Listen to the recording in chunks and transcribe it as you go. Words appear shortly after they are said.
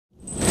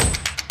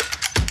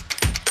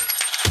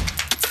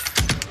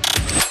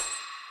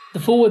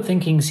The Forward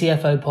Thinking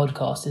CFO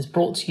podcast is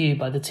brought to you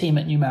by the team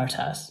at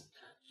Numeritas,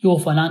 your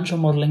financial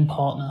modelling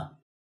partner.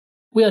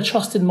 We are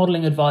trusted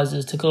modelling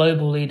advisors to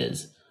global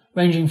leaders,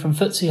 ranging from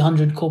FTSE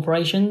 100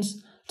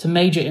 corporations to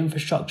major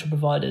infrastructure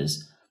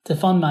providers to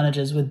fund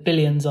managers with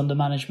billions under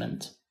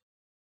management.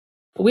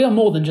 But we are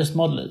more than just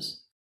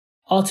modellers.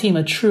 Our team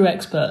are true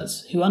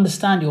experts who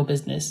understand your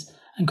business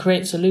and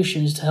create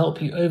solutions to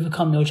help you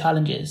overcome your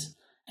challenges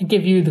and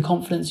give you the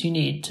confidence you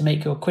need to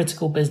make your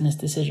critical business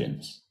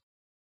decisions.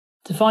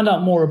 To find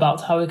out more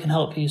about how we can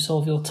help you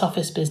solve your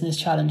toughest business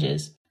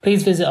challenges,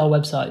 please visit our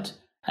website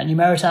at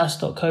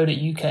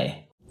numeritas.co.uk.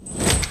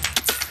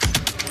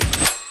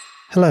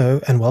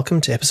 Hello and welcome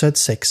to episode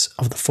 6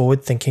 of the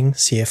Forward Thinking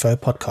CFO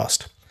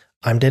podcast.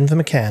 I'm Denver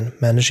McCann,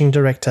 Managing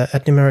Director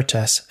at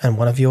Numeritas and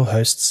one of your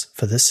hosts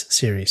for this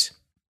series.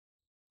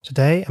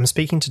 Today I'm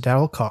speaking to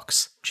Darrell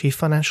Cox, Chief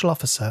Financial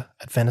Officer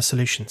at Vena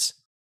Solutions.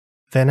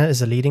 Vena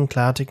is a leading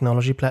cloud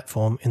technology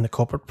platform in the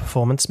corporate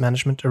performance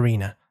management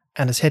arena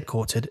and is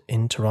headquartered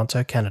in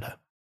Toronto, Canada.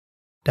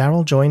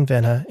 Darrell joined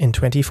Vena in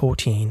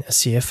 2014 as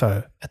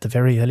CFO at the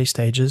very early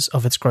stages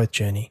of its growth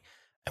journey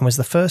and was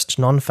the first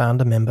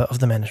non-founder member of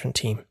the management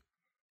team.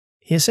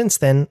 He has since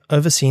then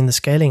overseen the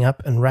scaling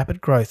up and rapid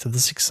growth of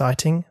this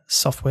exciting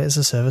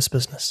software-as-a-service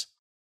business.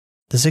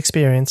 This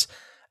experience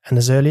and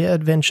his earlier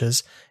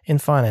adventures in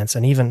finance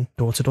and even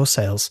door-to-door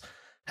sales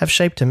have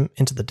shaped him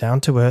into the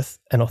down-to-earth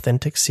and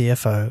authentic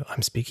CFO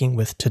I'm speaking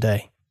with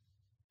today.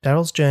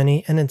 Darrell's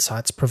journey and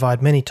insights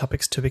provide many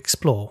topics to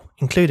explore,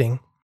 including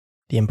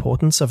the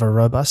importance of a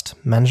robust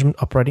management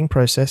operating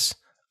process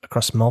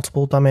across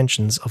multiple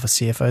dimensions of a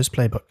CFO's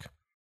playbook,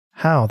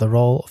 how the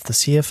role of the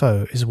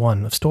CFO is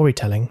one of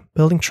storytelling,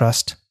 building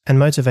trust, and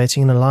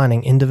motivating and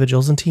aligning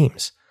individuals and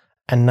teams,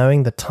 and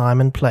knowing the time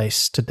and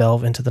place to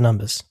delve into the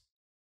numbers.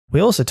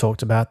 We also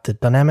talked about the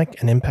dynamic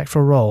and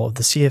impactful role of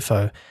the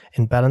CFO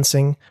in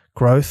balancing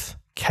growth,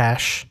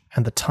 cash,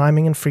 and the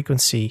timing and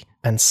frequency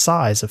and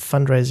size of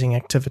fundraising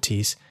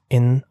activities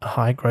in a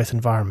high-growth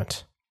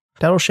environment.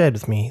 Darrell shared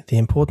with me the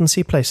importance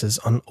he places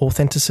on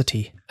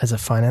authenticity as a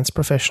finance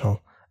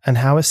professional and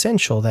how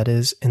essential that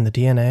is in the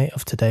DNA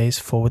of today's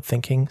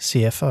forward-thinking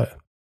CFO.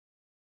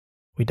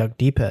 We dug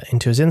deeper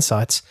into his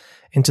insights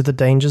into the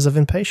dangers of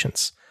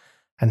impatience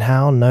and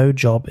how no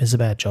job is a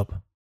bad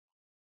job.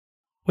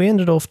 We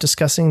ended off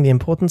discussing the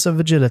importance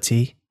of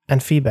agility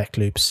and feedback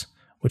loops,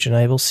 which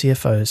enable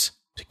CFOs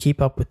to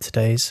keep up with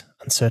today's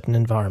uncertain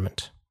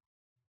environment.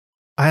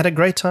 I had a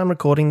great time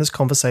recording this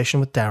conversation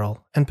with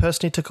Darrell and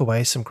personally took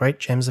away some great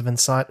gems of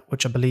insight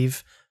which I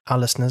believe our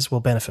listeners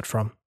will benefit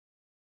from.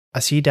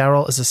 I see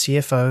Darrell as a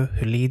CFO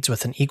who leads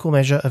with an equal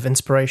measure of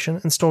inspiration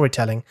and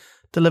storytelling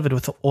delivered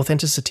with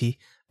authenticity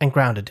and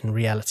grounded in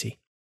reality.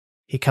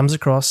 He comes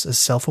across as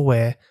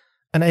self-aware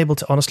and able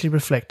to honestly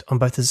reflect on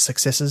both his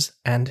successes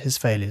and his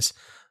failures,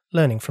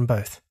 learning from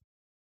both.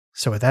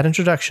 So with that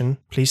introduction,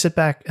 please sit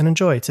back and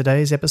enjoy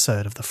today's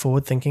episode of the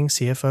Forward Thinking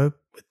CFO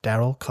with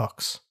Darrell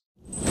Cox.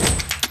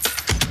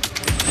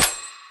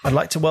 I'd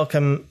like to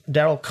welcome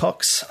Darrell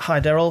Cox. Hi,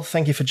 Darrell.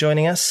 Thank you for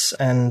joining us,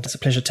 and it's a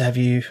pleasure to have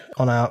you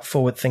on our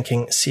Forward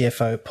Thinking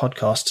CFO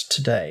podcast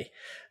today.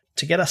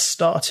 To get us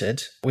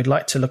started, we'd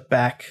like to look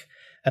back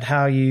at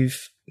how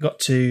you've got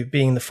to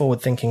being the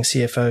forward-thinking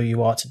CFO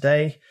you are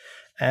today,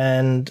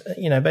 and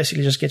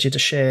basically just get you to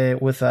share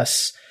with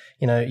us,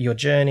 your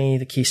journey,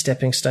 the key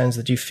stepping stones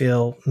that you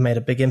feel made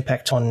a big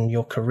impact on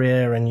your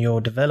career and your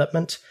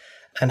development,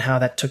 and how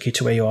that took you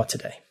to where you are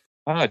today.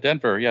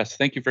 Denver, yes.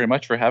 Thank you very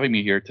much for having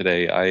me here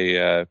today.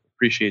 I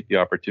appreciate the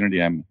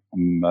opportunity. I'm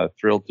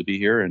thrilled to be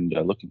here and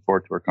looking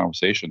forward to our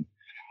conversation.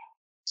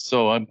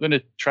 So I'm going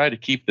to try to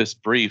keep this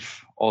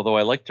brief, although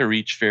I like to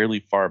reach fairly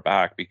far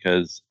back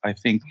because I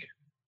think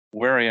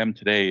where I am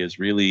today is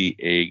really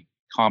a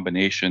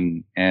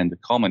combination and the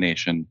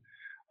culmination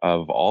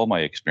of all my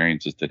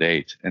experiences to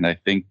date. And I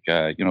think,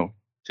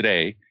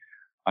 today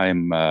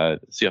I'm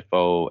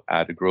CFO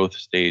at a growth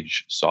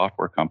stage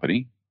software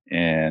company.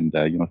 And,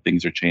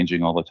 things are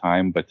changing all the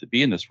time. But to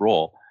be in this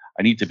role,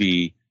 I need to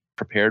be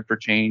prepared for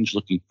change,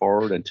 looking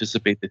forward,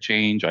 anticipate the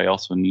change. I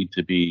also need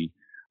to be,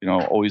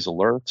 always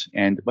alert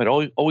but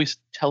always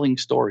telling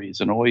stories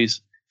and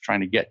always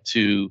trying to get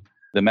to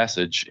the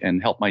message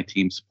and help my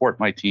team, support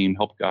my team,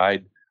 help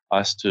guide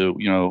us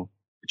to,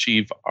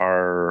 achieve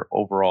our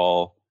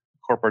overall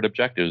corporate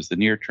objectives, the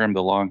near term,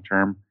 the long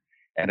term.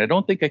 And I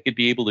don't think I could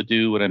be able to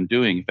do what I'm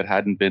doing if it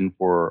hadn't been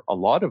for a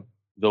lot of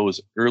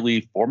those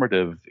early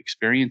formative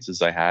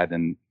experiences I had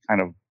and kind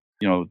of,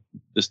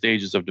 the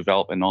stages of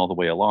development all the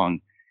way along.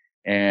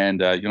 And,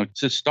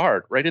 to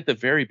start right at the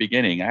very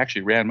beginning, I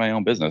actually ran my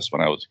own business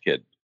when I was a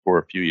kid for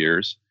a few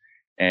years.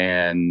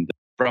 And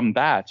from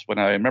that, when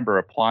I remember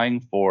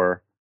applying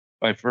for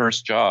my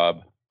first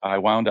job, I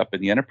wound up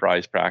in the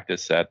enterprise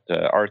practice at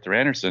Arthur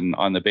Andersen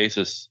on the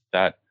basis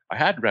that I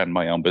had ran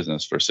my own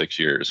business for 6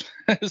 years.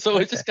 So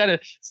it just kind of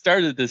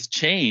started this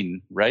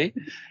chain, right?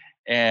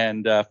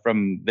 And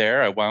from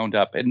there, I wound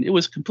up, and it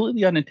was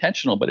completely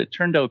unintentional, but it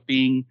turned out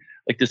being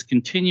like this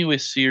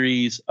continuous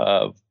series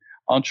of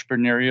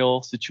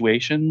entrepreneurial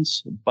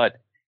situations,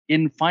 but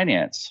in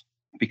finance.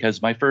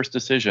 because my first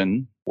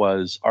decision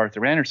was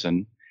Arthur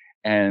Andersen,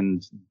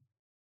 and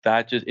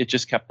it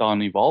just kept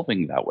on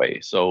evolving that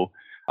way. So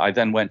I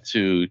then went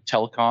to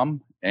telecom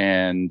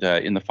and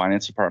in the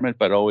finance department,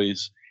 but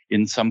always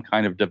in some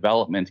kind of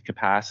development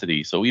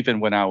capacity. So even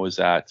when I was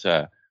at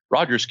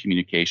Rogers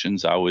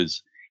Communications, I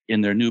was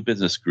in their new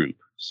business group.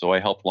 So I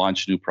helped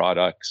launch new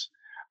products.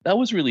 That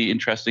was really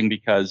interesting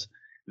because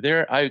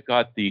there I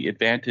got the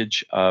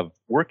advantage of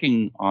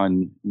working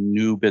on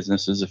new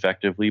businesses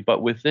effectively,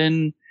 but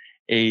within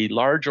a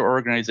larger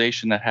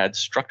organization that had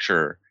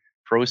structure,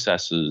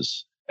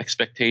 processes,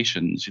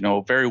 expectations,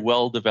 very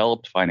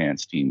well-developed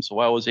finance team. So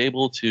I was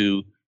able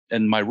to,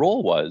 and my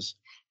role was,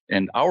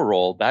 and our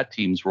role, that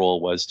team's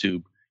role was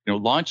to,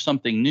 launch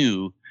something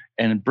new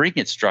and bring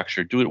it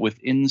structure, do it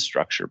within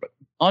structure, but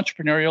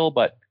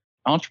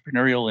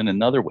entrepreneurial in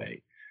another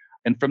way.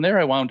 And from there,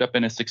 I wound up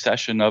in a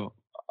succession of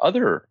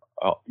other,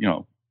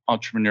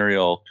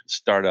 entrepreneurial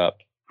startup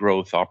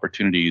growth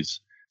opportunities.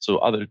 So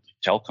other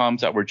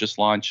telecoms that were just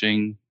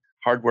launching,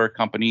 hardware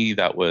company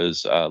that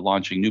was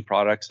launching new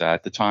products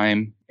at the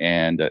time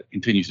and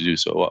continues to do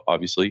so,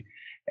 obviously.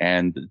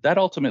 And that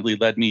ultimately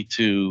led me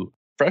to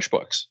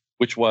FreshBooks,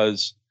 which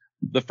was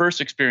the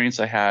first experience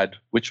I had,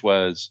 which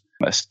was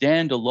a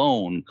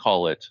standalone,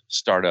 call it,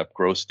 startup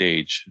growth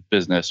stage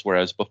business,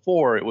 whereas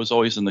before it was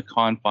always in the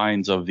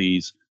confines of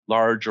these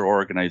larger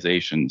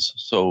organizations.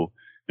 So,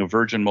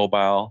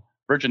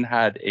 Virgin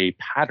had a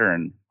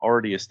pattern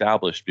already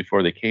established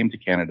before they came to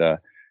Canada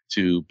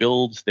to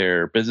build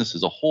their business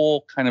as a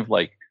whole kind of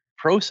like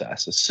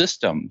process, a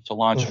system to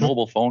launch a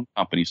mobile phone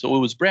company. So it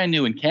was brand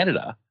new in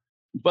Canada,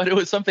 but it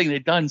was something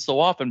they'd done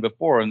so often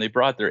before, and they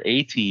brought their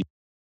A team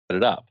to set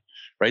it up,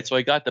 right? So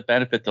I got the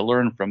benefit to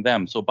learn from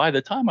them. So by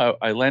the time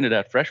I landed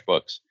at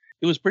FreshBooks,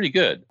 it was pretty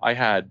good. I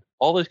had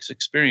all this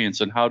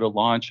experience on how to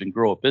launch and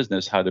grow a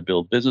business, how to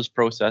build business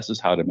processes,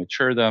 how to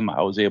mature them.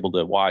 I was able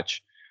to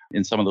watch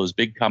in some of those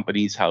big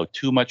companies how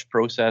too much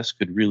process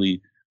could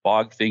really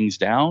bog things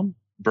down,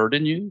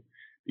 burden you.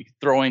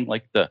 Throwing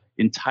like the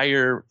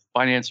entire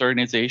finance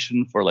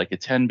organization for like a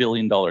 $10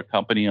 billion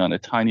company on a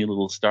tiny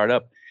little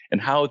startup, and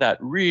how that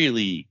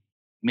really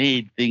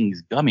made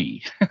things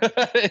gummy.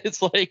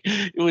 It's like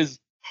it was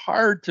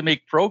hard to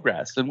make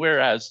progress. And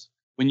whereas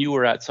when you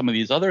were at some of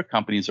these other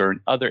companies or in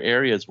other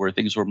areas where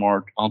things were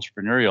more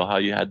entrepreneurial, how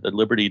you had the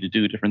liberty to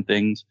do different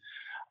things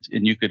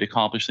and you could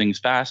accomplish things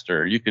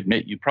faster.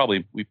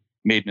 We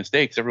made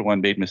mistakes. Everyone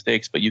made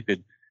mistakes, but you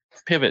could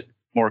pivot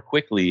more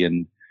quickly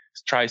and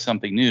try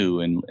something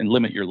new and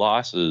limit your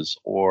losses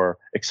or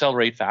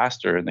accelerate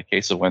faster in the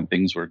case of when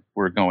things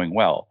were going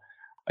well.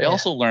 I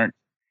also learned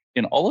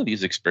in all of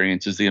these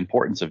experiences the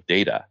importance of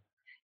data.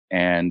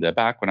 And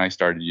back when I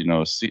started,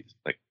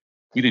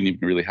 we didn't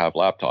even really have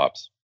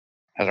laptops.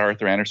 At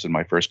Arthur Andersen,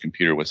 my first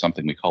computer was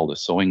something we called a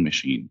sewing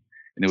machine.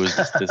 And it was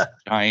just this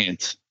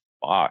giant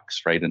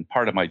box, right? And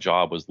part of my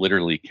job was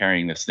literally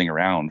carrying this thing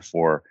around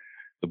for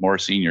the more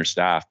senior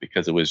staff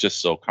because it was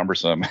just so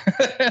cumbersome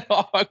and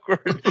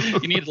awkward.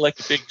 You needed like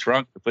a big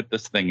trunk to put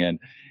this thing in.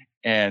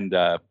 And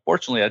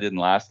fortunately, I didn't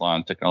last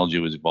long. Technology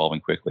was evolving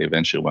quickly.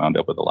 Eventually wound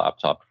up with a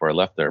laptop before I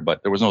left there,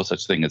 but there was no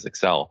such thing as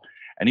Excel.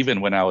 And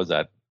even when I was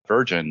at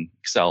Virgin,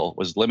 Excel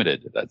was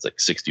limited. That's like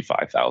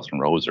 65,000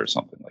 rows or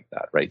something like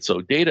that, right?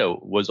 So data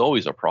was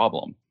always a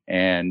problem.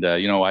 And,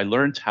 I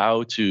learned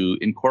how to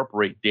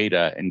incorporate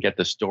data and get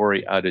the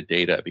story out of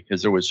data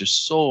because there was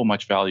just so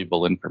much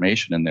valuable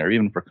information in there,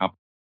 even for companies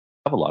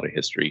that have a lot of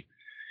history,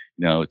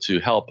 to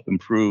help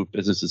improve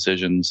business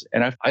decisions.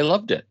 And I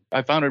loved it.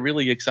 I found it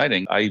really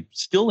exciting. I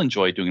still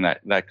enjoy doing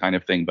that kind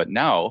of thing. But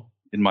now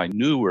in my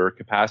newer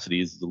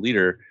capacities as a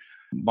leader,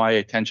 my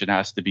attention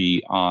has to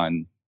be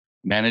on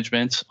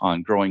management,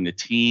 on growing the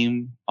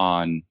team,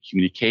 on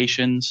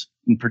communications,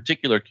 in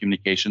particular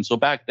communication. So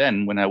back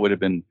then when I would have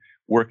been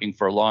working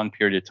for a long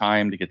period of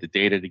time to get the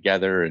data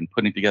together and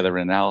putting together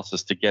an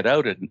analysis to get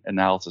out an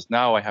analysis,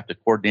 now I have to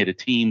coordinate a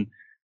team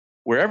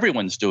where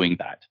everyone's doing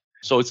that.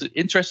 So it's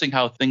interesting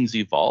how things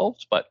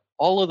evolved, but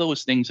all of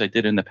those things I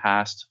did in the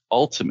past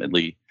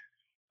ultimately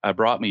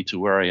brought me to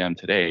where I am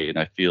today, and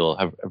I feel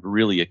have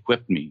really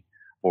equipped me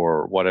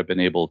for what I've been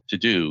able to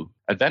do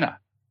at Vena.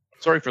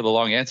 Sorry for the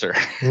long answer.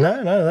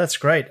 No, that's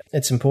great.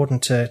 It's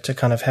important to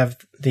kind of have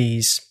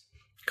these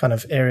kind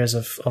of areas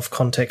of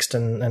context,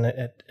 and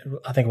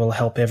I think it will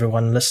help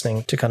everyone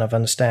listening to kind of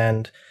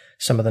understand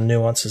some of the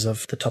nuances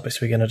of the topics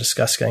we're going to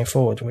discuss going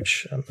forward,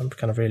 which I'm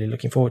kind of really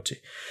looking forward to.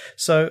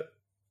 So,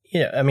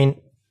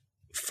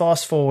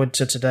 fast forward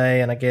to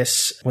today, and I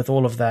guess with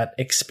all of that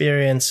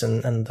experience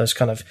and those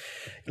kind of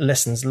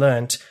lessons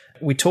learned,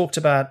 we talked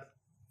about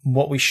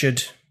what we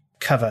should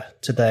cover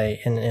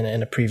today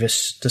in a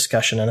previous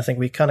discussion. And I think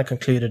we kind of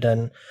concluded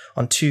on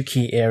two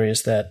key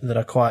areas that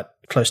are quite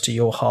close to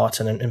your heart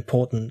and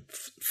important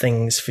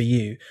things for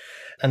you.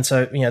 And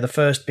so, the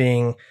first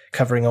being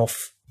covering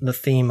off the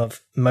theme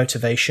of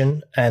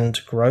motivation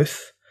and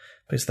growth,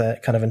 because they're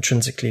kind of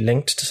intrinsically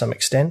linked to some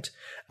extent.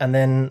 And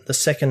then the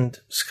second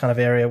kind of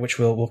area, which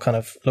we'll kind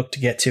of look to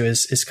get to,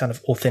 is kind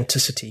of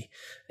authenticity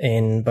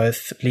in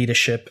both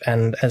leadership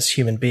and as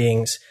human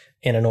beings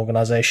in an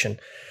organization.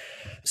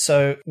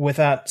 So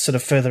without sort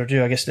of further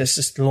ado, I guess let's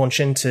just launch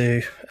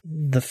into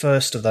the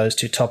first of those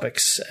two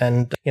topics.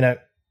 And,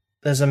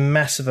 there's a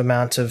massive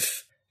amount of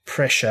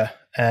pressure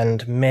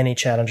and many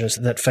challenges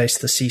that face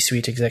the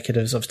C-suite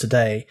executives of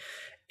today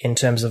in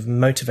terms of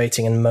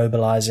motivating and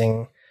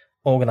mobilizing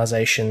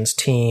organizations,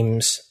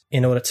 teams,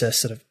 in order to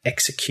sort of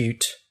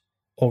execute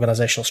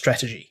organizational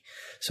strategy.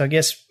 So I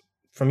guess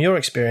from your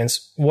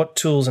experience, what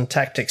tools and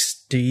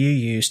tactics do you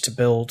use to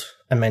build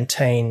and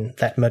maintain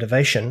that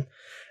motivation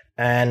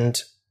and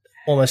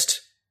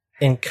almost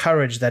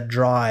encourage that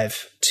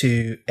drive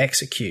to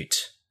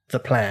execute the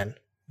plan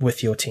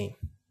with your team?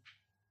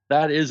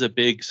 That is a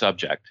big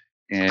subject.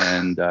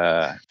 And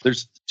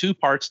there's two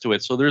parts to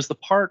it. So there's the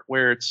part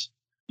where it's,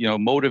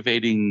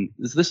 motivating.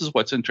 This is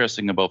what's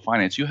interesting about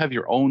finance. You have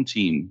your own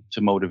team to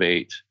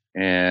motivate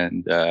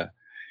and,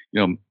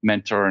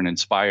 mentor and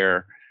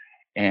inspire.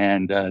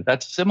 And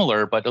that's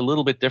similar, but a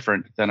little bit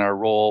different than our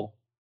role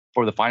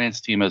for the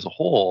finance team as a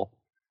whole,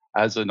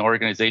 as an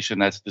organization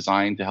that's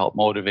designed to help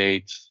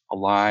motivate,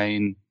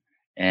 align,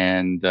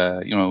 and,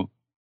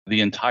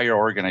 the entire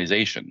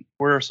organization.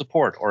 We're a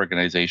support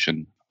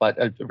organization, but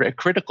a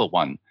critical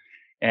one.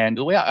 And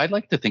the way I'd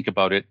like to think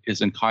about it is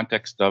in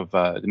context of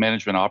the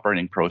management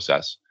operating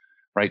process,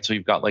 right? So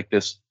you've got like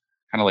this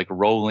kind of like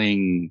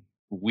rolling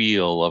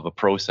wheel of a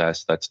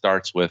process that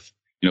starts with,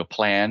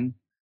 plan.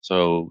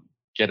 So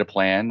get a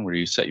plan where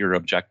you set your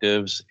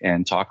objectives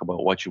and talk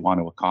about what you want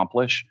to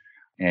accomplish.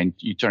 And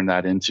you turn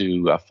that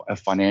into a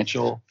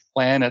financial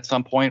plan at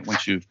some point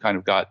once you've kind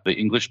of got the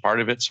English part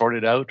of it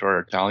sorted out, or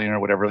Italian or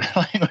whatever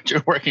language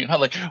you're working on.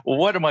 Like, well,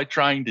 what am I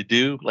trying to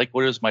do? Like,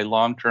 what is my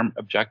long-term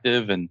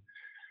objective? And,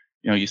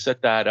 you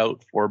set that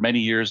out for many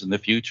years in the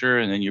future,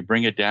 and then you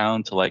bring it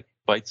down to like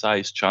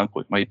bite-sized chunk,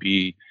 what might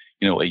be,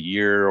 a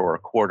year or a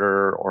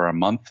quarter or a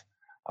month.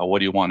 What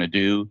do you want to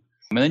do?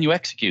 And then you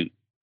execute.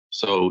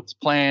 So it's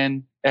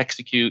plan,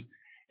 execute.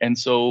 And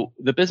so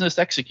the business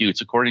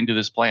executes according to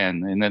this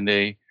plan, and then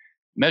they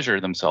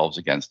measure themselves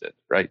against it,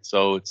 right?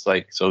 So it's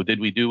like, so did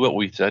we do what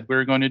we said we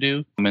were going to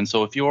do? And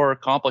so if you're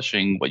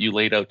accomplishing what you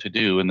laid out to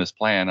do in this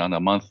plan on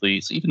a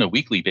monthly, even a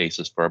weekly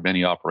basis for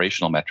many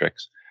operational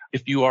metrics,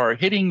 if you are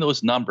hitting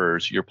those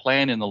numbers, your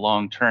plan in the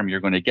long term,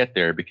 you're going to get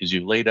there because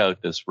you've laid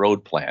out this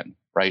road plan,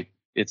 right?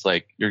 It's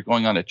like you're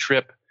going on a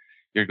trip,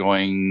 you're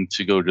going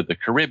to go to the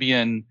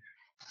Caribbean,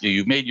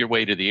 you've made your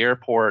way to the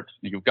airport,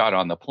 you've got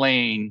on the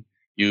plane,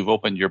 you've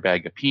opened your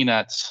bag of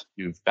peanuts,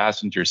 you've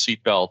fastened your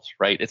seatbelt,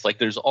 right? It's like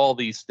there's all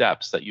these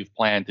steps that you've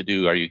planned to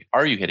do.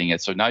 Are you hitting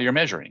it? So now you're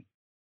measuring.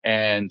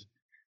 And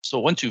so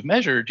once you've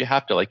measured, you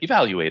have to like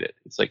evaluate it.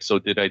 It's like, so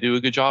did I do a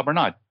good job or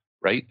not?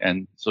 Right?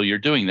 And so you're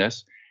doing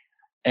this.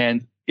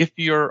 And if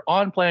you're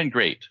on plan,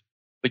 great.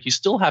 But you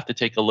still have to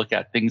take a look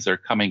at things that are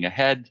coming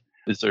ahead.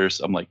 Is there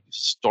some like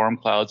storm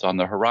clouds on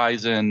the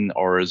horizon,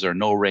 or is there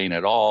no rain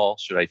at all?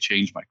 Should I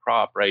change my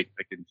crop? Right?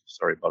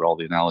 Sorry about all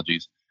the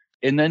analogies.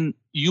 And then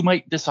you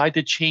might decide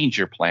to change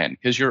your plan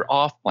because you're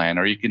off plan,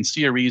 or you can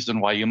see a reason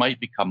why you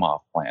might become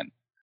off plan.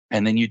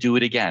 And then you do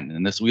it again.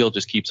 And this wheel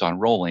just keeps on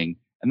rolling.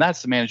 And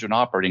that's the management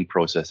operating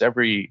process.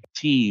 Every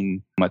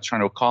team that's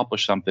trying to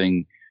accomplish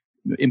something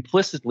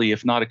implicitly,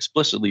 if not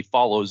explicitly,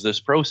 follows this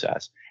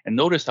process. And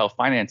notice how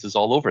finance is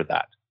all over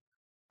that,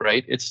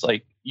 right? It's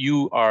like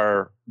you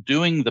are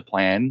doing the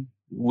plan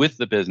with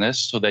the business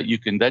so that you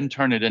can then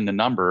turn it into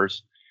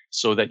numbers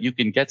so that you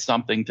can get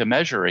something to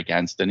measure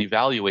against and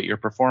evaluate your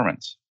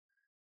performance.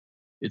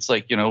 It's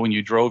like, when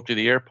you drove to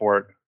the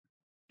airport,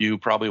 you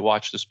probably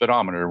watched the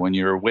speedometer. When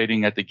you're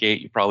waiting at the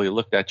gate, you probably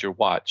looked at your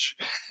watch.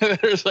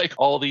 There's like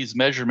all these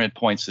measurement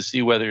points to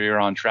see whether you're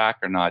on track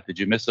or not. Did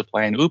you miss a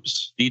plane?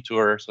 Oops,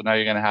 detour. So now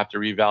you're going to have to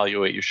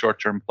reevaluate your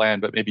short-term plan,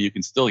 but maybe you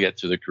can still get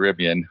to the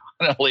Caribbean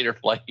on a later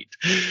flight.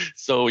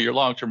 So your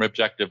long-term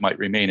objective might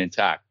remain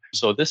intact.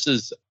 So this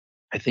is,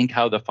 I think,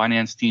 how the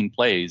finance team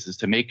plays, is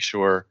to make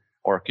sure,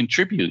 or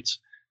contributes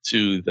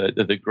to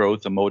the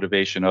growth and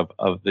motivation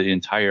of the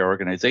entire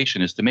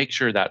organization, is to make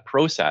sure that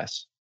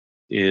process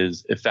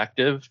is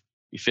effective,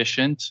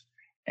 efficient.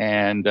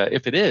 And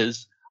if it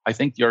is, I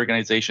think the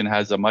organization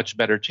has a much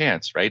better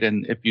chance, right?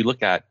 And if you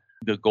look at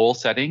the goal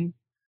setting,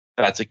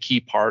 that's a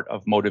key part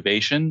of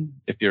motivation.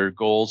 If your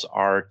goals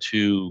are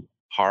too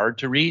hard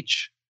to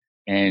reach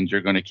and you're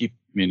going to keep,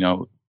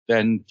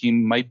 then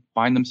team might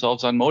find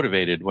themselves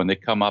unmotivated when they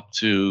come up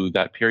to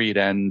that period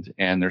end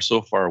and they're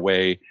so far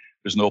away,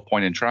 there's no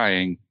point in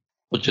trying.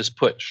 We'll just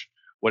push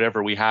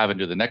whatever we have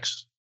into the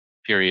next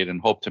period and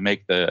hope to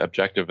make the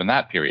objective in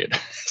that period.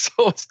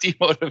 So it's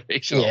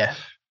demotivational. Yeah.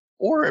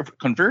 Or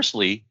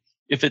conversely,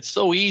 if it's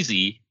so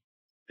easy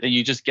that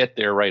you just get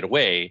there right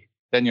away,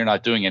 then you're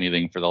not doing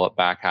anything for the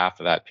back half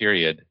of that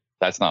period.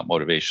 That's not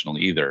motivational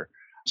either.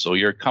 So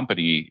your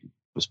company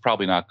was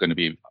probably not going to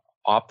be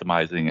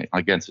optimizing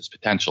against its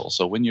potential.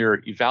 So when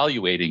you're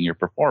evaluating your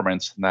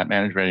performance in that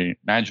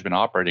management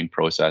operating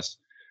process,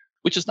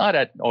 which is not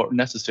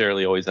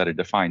necessarily always at a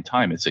defined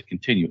time, it's a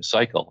continuous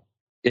cycle.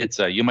 It's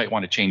you might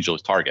want to change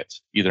those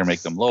targets, either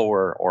make them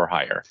lower or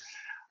higher.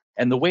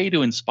 And the way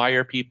to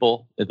inspire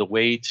people, the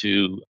way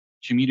to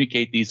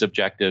communicate these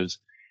objectives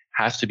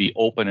has to be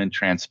open and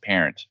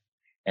transparent.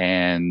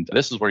 And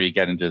this is where you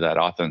get into that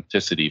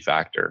authenticity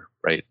factor,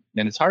 right?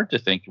 And it's hard to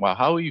think, well,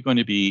 how are you going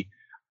to be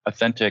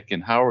authentic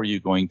and how are you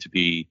going to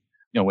be,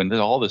 when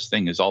all this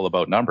thing is all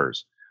about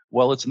numbers?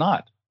 Well, it's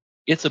not.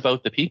 It's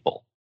about the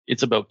people.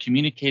 It's about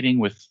communicating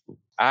with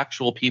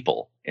actual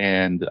people.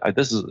 And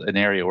this is an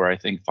area where I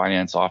think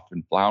finance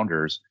often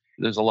flounders.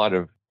 There's a lot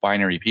of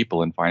binary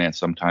people in finance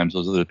sometimes.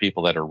 Those are the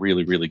people that are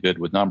really, really good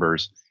with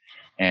numbers.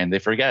 And they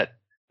forget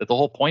that the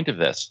whole point of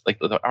this,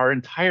 our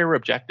entire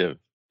objective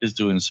is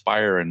to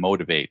inspire and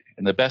motivate.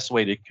 And the best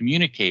way to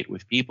communicate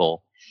with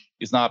people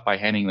is not by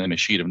handing them a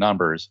sheet of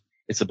numbers.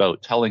 It's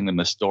about telling them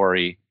the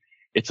story.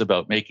 It's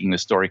about making the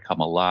story come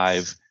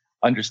alive,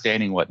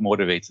 understanding what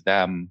motivates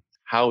them,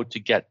 how to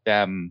get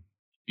them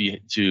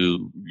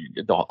to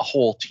the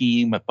whole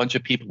team, a bunch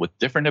of people with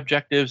different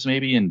objectives,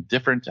 maybe, and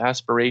different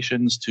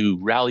aspirations to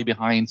rally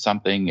behind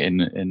something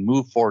and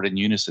move forward in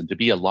unison, to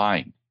be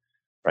aligned,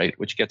 right?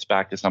 Which gets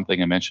back to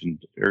something I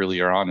mentioned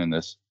earlier on in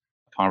this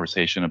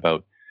conversation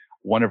about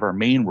one of our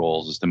main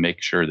roles is to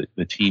make sure that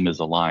the team is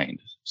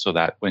aligned so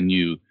that when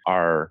you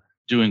are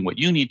doing what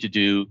you need to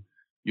do,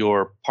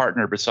 your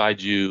partner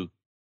beside you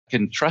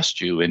can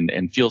trust you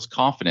and feels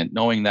confident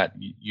knowing that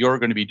you're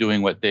going to be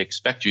doing what they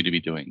expect you to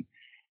be doing.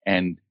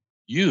 And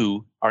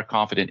you are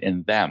confident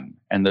in them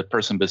and the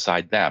person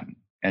beside them.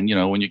 And,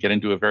 when you get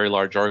into a very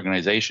large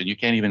organization, you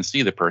can't even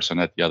see the person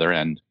at the other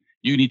end.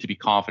 You need to be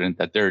confident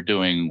that they're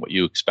doing what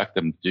you expect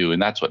them to do.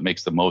 And that's what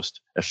makes the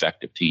most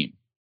effective team.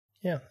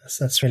 Yeah,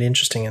 that's really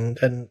interesting.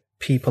 And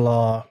people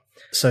are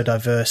so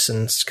diverse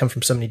and come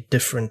from so many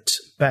different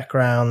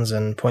backgrounds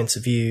and points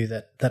of view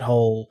that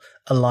whole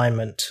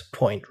alignment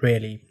point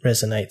really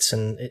resonates.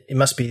 And it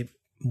must be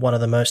one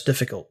of the most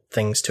difficult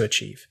things to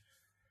achieve.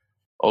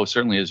 Oh,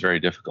 certainly is very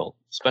difficult,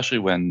 especially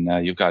when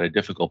you've got a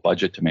difficult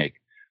budget to make.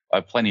 I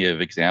have plenty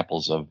of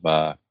examples of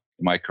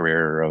my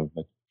career of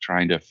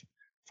trying to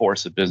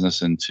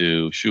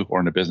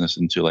shoehorn a business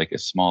into like a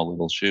small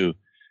little shoe,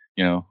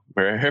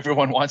 where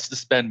everyone wants to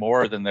spend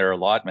more than their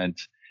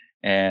allotment.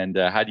 And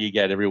how do you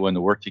get everyone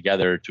to work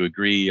together to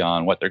agree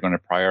on what they're going to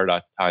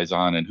prioritize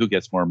on and who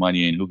gets more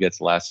money and who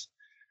gets less?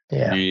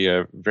 Yeah, be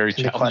very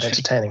challenging. Quite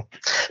entertaining.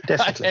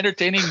 Definitely.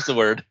 Entertaining is the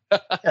word.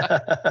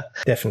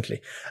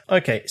 Definitely.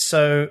 Okay,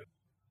 so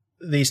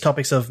these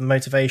topics of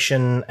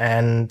motivation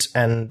and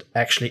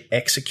actually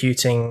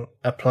executing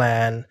a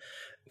plan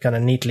kind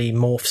of neatly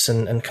morphs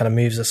and kind of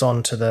moves us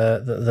on to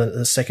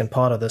the second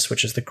part of this,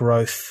 which is the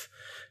growth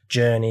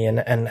journey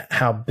and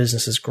how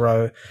businesses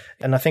grow.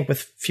 And I think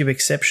with few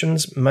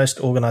exceptions, most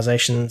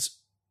organizations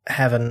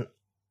have an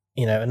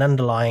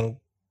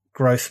underlying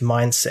growth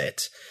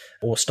mindset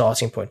or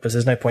starting point, because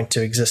there's no point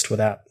to exist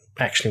without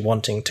actually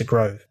wanting to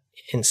grow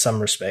in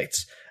some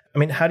respects. I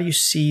mean, how do you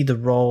see the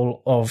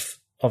role of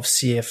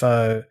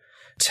CFO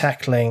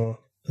tackling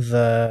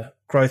the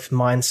growth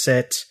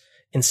mindset,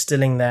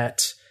 instilling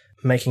that,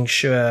 making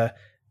sure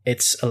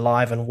it's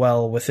alive and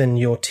well within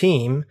your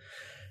team,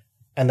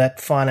 and that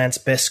finance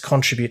best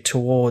contribute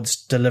towards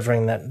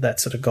delivering that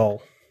sort of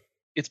goal?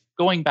 It's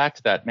going back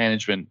to that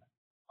management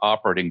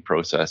operating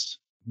process.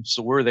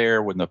 So we're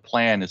there when the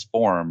plan is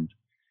formed.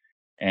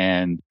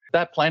 And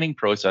that planning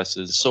process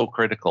is so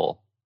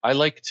critical. I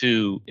like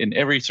to, in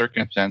every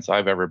circumstance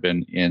I've ever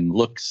been in,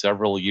 look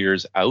several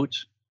years out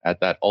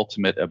at that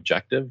ultimate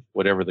objective,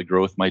 whatever the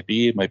growth might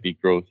be. It might be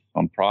growth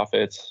on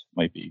profits,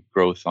 might be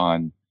growth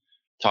on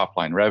top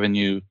line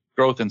revenue,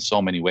 growth in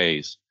so many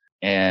ways.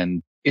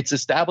 And it's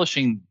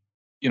establishing,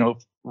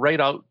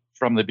 right out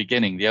from the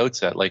beginning, the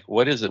outset, like,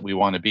 what is it we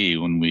want to be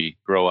when we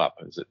grow up?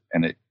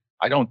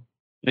 I don't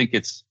think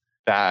it's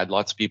bad.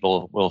 Lots of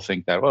people will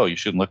think that, you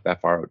shouldn't look that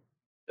far out.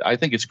 I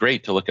think it's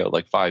great to look out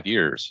like 5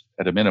 years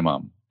at a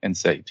minimum and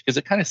say, because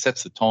it kind of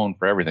sets the tone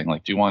for everything.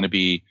 Like, do you want to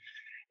be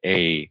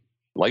a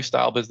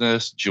lifestyle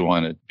business? Do you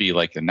want to be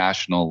like a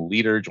national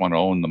leader? Do you want to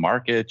own the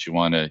market? Do you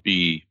want to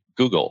be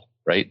Google,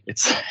 right?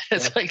 It's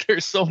like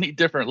there's so many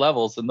different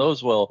levels, and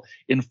those will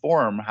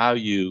inform how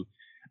you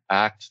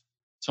act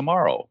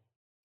tomorrow,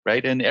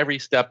 right? And every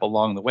step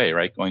along the way,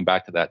 right? Going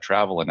back to that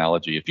travel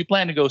analogy, if you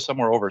plan to go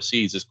somewhere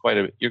overseas,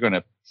 you're going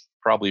to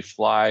probably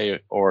fly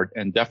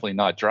and definitely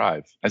not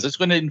drive, as it's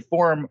going to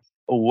inform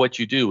what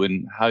you do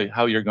and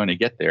how you're going to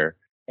get there.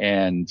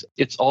 And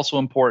it's also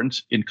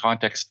important in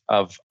context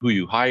of who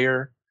you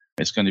hire.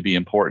 It's going to be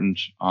important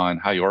on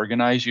how you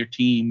organize your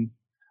team.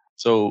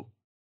 So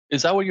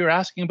is that what you're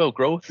asking about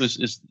growth?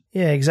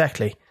 Yeah,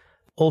 exactly.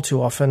 All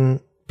too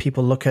often,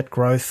 people look at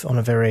growth on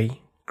a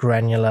very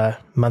granular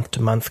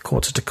month-to-month,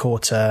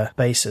 quarter-to-quarter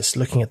basis,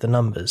 looking at the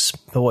numbers.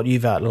 But what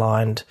you've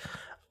outlined,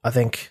 I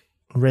think,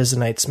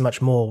 resonates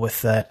much more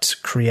with that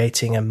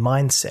creating a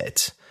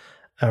mindset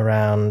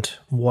around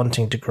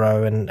wanting to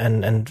grow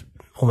and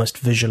almost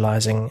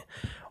visualizing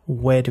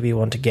where do we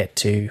want to get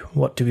to,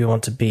 what do we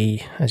want to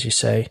be, as you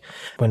say,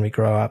 when we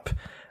grow up.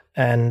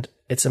 And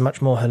it's a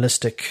much more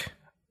holistic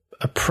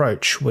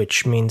approach,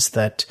 which means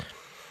that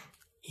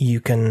you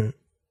can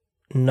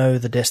know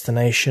the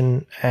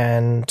destination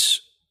and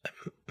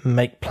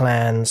make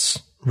plans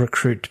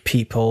recruit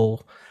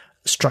people,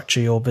 structure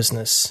your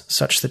business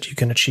such that you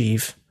can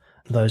achieve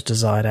those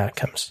desired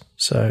outcomes.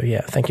 So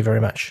yeah, thank you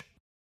very much.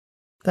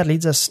 That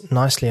leads us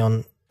nicely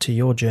on to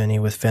your journey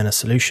with Vena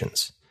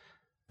Solutions.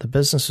 The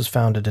business was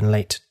founded in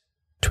late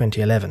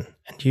 2011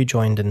 and you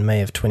joined in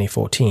May of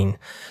 2014,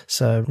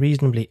 so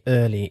reasonably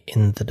early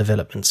in the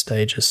development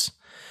stages.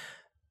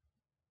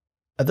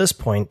 At this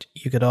point,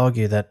 you could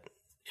argue that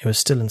it was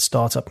still in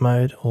startup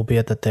mode,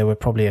 albeit that there were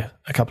probably a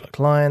couple of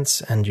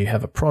clients and you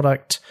have a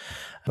product.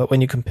 But when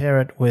you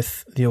compare it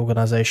with the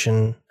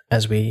organization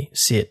as we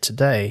see it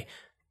today,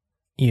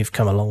 you've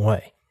come a long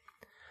way.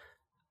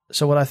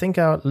 So what I think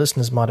our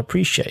listeners might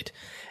appreciate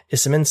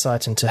is some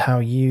insight into how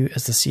you,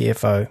 as the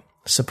CFO,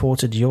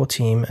 supported your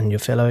team and your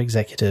fellow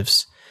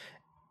executives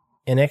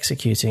in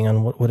executing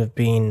on what would have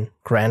been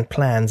grand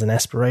plans and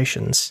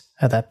aspirations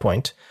at that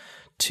point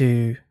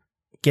to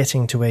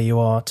getting to where you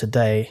are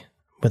today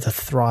with a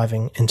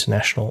thriving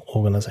international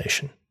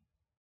organization.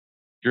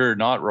 You're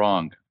not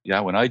wrong. Yeah,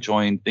 when I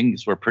joined,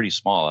 things were pretty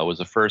small. I was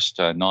the first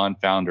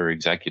non-founder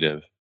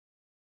executive,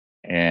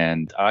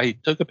 and I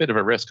took a bit of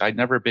a risk. I'd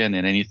never been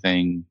in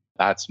anything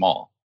that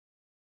small.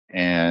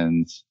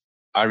 And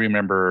I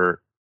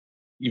remember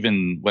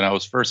even when I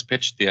was first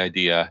pitched the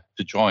idea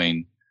to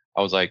join,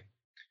 I was like,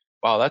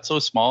 wow, that's so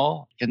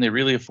small. Can they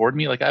really afford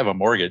me? Like, I have a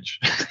mortgage,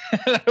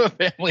 I have a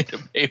family to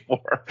pay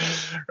for,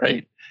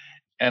 right?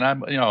 And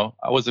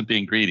I wasn't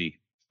being greedy.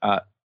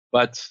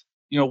 But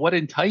what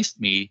enticed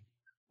me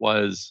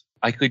was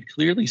I could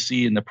clearly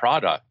see in the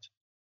product,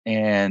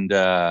 and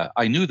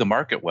I knew the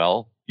market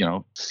well,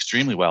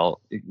 extremely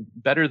well,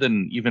 better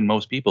than even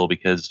most people,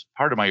 because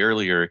part of my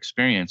earlier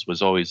experience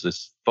was always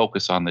this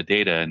focus on the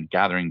data and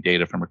gathering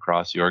data from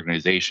across the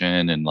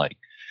organization and like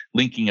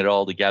linking it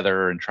all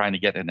together and trying to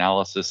get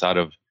analysis out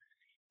of,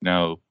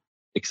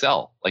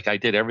 Excel. Like, I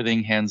did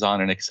everything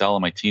hands-on in Excel,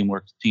 and my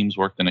teams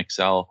worked in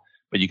Excel.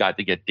 But you got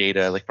to get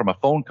data, like from a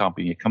phone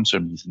company, it comes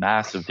from these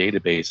massive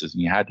databases,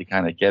 and you had to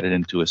kind of get it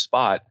into a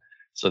spot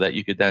so that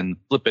you could then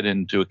flip it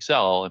into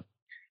Excel. And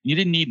you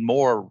didn't need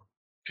more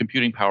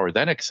computing power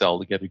than Excel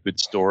to get a good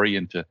story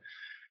and to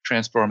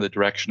transform the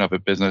direction of a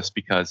business,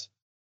 because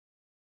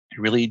it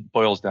really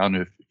boils down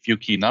to a few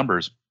key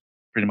numbers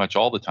pretty much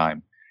all the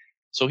time.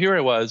 So here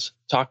I was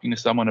talking to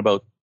someone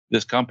about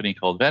this company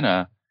called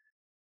Vena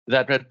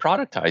that had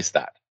productized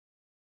that.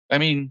 I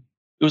mean,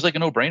 it was like a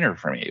no-brainer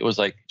for me. It was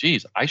like,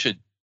 geez, I should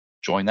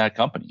join that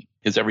company,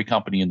 because every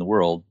company in the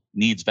world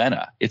needs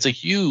Vena. It's a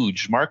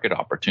huge market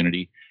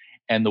opportunity.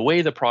 And the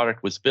way the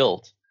product was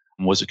built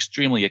was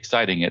extremely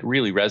exciting. It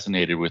really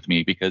resonated with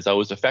me, because that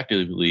was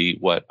effectively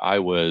what I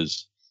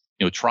was,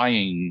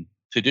 trying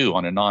to do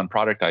on a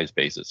non-productized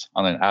basis,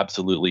 on an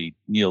absolutely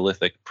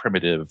Neolithic,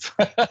 primitive,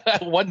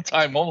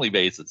 one-time only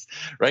basis,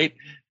 right?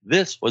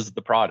 This was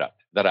the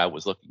product that I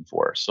was looking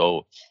for.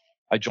 So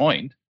I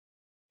joined.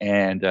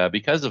 And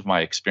because of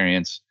my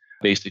experience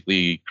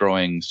basically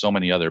growing so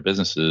many other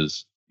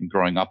businesses and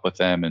growing up with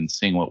them and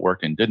seeing what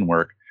worked and didn't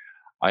work,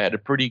 I had a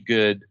pretty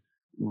good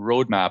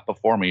roadmap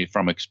before me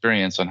from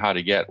experience on how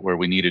to get where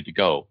we needed to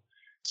go.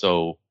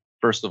 So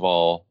first of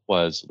all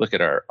was look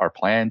at our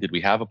plan. Did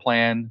we have a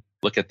plan?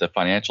 Look at the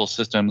financial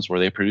systems. Were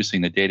they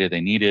producing the data they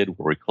needed?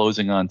 Were we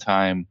closing on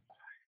time?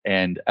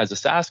 And as a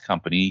SaaS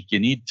company,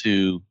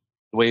 the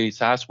way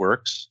SaaS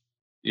works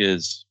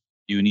is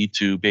you need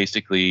to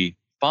basically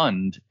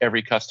fund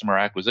every customer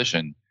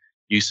acquisition.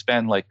 You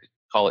spend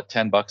call it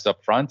 $10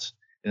 up front,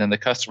 and then the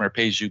customer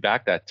pays you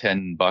back that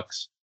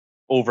 $10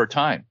 over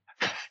time.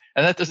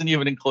 And that doesn't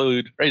even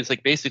include, right? It's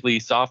like basically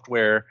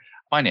software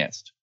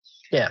financed.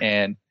 Yeah.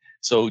 And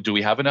so do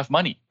we have enough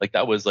money? Like,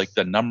 that was like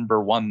the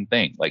number one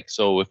thing. Like,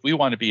 so if we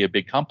want to be a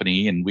big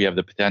company and we have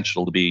the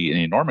potential to be an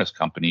enormous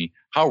company,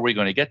 how are we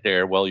going to get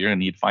there? Well, you're going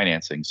to need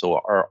financing.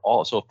 So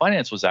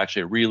finance was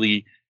actually a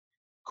really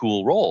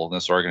cool role in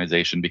this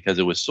organization, because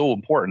it was so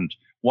important.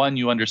 One,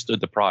 you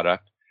understood the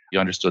product, you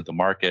understood the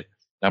market.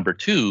 Number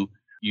two,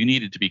 you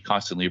needed to be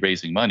constantly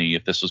raising money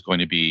if this was going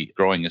to be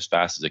growing as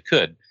fast as it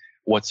could.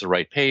 What's the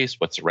right pace?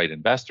 What's the right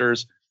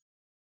investors?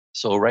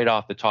 So right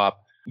off the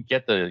top,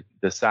 get the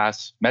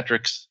SaaS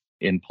metrics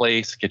in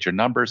place, get your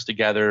numbers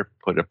together,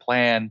 put a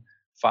plan,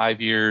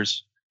 5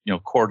 years,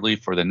 quarterly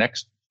for the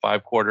next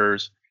 5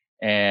 quarters,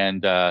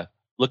 and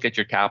look at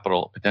your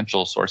capital,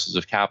 potential sources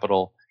of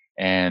capital,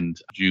 and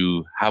do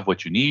you have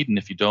what you need? And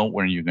if you don't,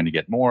 when are you going to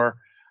get more?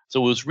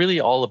 So it was really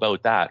all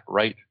about that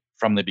right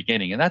from the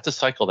beginning. And that's a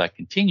cycle that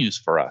continues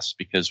for us,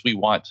 because we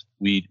want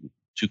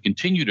to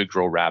continue to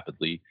grow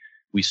rapidly.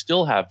 We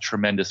still have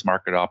tremendous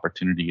market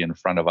opportunity in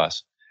front of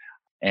us.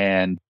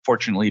 And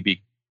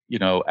fortunately,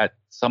 at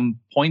some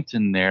point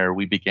in there,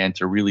 we began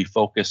to really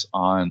focus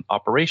on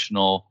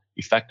operational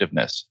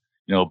effectiveness,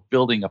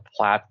 building a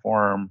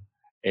platform,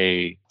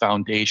 a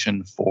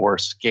foundation for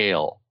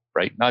scale,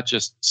 right? Not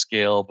just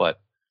scale,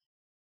 but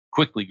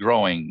quickly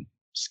growing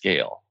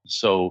scale.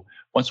 So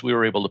once we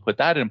were able to put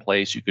that in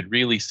place, you could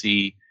really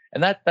see,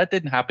 and that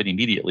didn't happen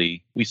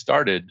immediately. We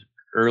started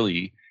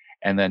early,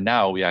 and then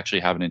now we actually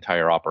have an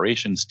entire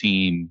operations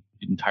team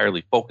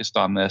entirely focused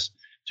on this.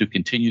 to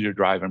continue to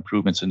drive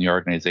improvements in the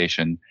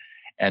organization.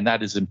 And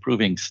that is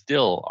improving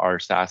still our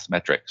SaaS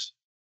metrics.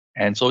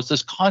 And so it's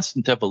this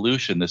constant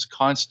evolution, this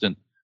constant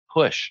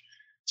push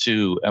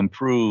to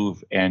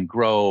improve and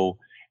grow.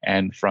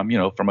 And from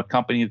a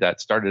company that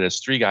started as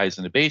 3 guys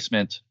in the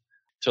basement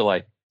to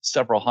like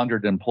several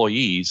hundred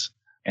employees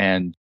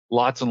and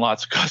lots and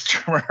lots of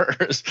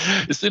customers.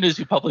 As soon as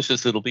you publish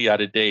this, it'll be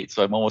out of date.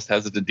 So I'm almost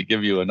hesitant to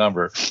give you a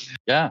number.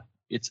 Yeah,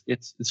 it's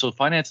so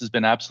finance has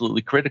been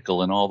absolutely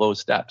critical in all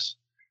those steps,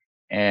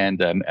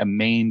 and a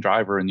main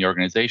driver in the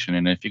organization.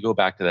 And if you go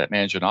back to that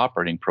management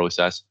operating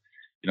process,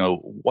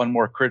 one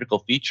more critical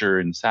feature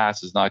in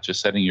SaaS is not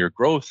just setting your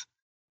growth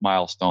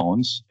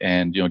milestones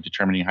and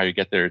determining how you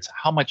get there. It's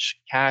how much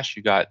cash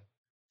you got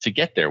to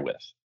get there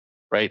with.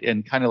 Right.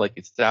 And kind of like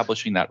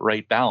establishing that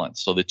right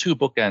balance. So the 2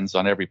 bookends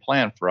on every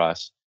plan for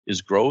us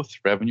is growth,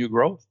 revenue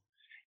growth,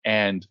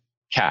 and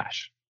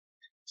cash.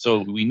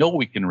 So we know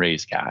we can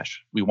raise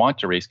cash. We want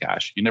to raise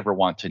cash. You never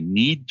want to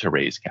need to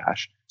raise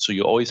cash. So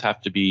you always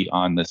have to be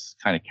on this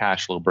kind of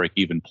cash flow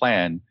break-even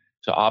plan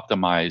to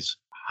optimize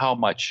how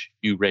much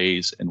you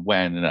raise and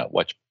when and at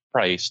what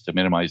price to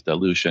minimize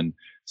dilution.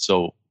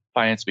 So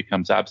finance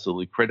becomes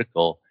absolutely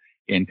critical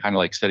in kind of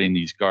like setting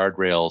these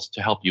guardrails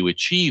to help you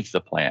achieve the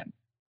plan.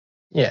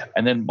 Yeah.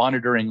 And then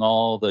monitoring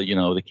all the,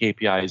 the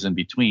KPIs in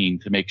between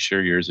to make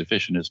sure you're as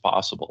efficient as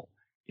possible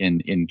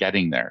in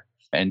getting there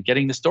and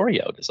getting the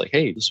story out. It's like,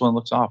 hey, this one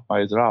looks off.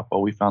 Why is it off?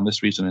 Well, we found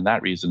this reason and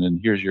that reason, and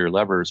here's your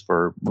levers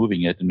for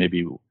moving it. And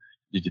maybe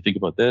did you think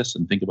about this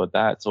and think about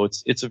that? So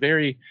it's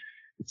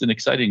an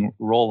exciting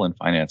role in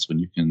finance when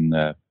you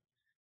can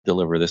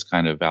deliver this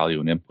kind of value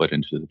and input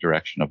into the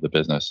direction of the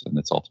business and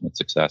its ultimate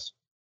success.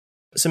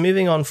 So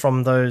moving on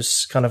from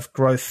those kind of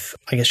growth,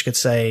 I guess you could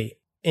say,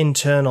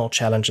 internal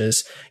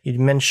challenges, you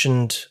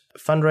mentioned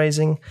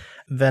fundraising.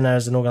 Vena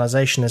as an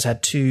organization has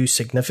had 2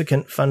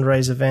 significant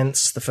fundraise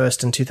events, the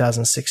first in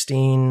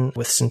 2016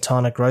 with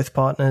Santana Growth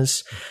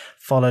Partners,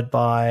 followed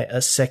by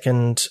a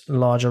second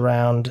larger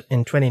round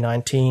in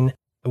 2019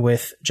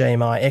 with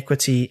JMI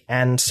Equity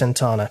and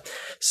Santana.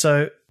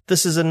 So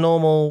this is a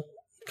normal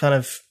kind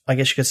of, I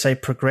guess you could say,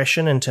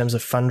 progression in terms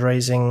of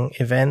fundraising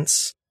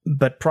events.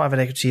 But private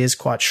equity is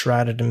quite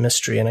shrouded in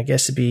mystery. And I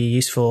guess it'd be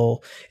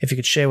useful if you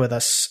could share with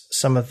us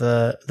some of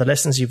the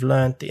lessons you've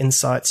learned, the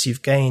insights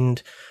you've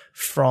gained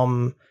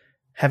from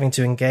having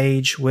to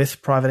engage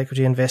with private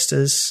equity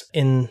investors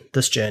in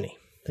this journey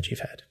that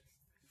you've had.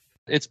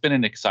 It's been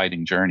an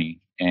exciting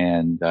journey.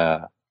 And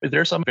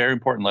there's some very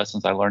important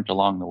lessons I learned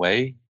along the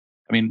way.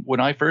 I mean, when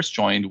I first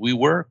joined, we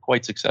were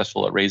quite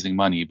successful at raising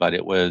money, but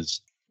it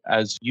was,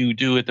 as you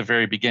do at the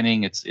very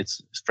beginning,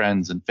 it's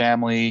friends and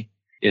family.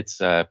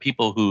 It's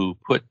people who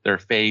put their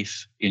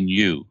faith in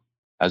you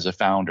as a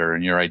founder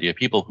and your idea,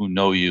 people who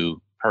know you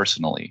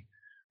personally.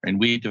 And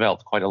we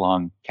developed quite a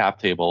long cap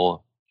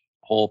table,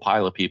 whole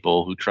pile of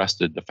people who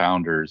trusted the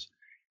founders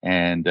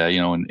and,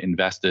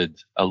 invested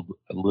a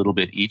little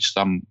bit each,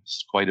 some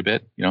quite a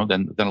bit.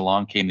 Then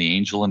along came the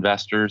angel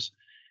investors,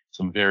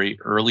 some very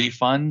early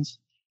funds.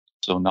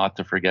 So not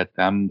to forget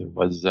them, there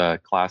was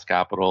Class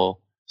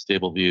Capital,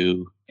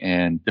 Stableview,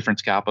 and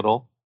Difference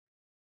Capital.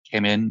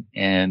 Came in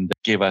and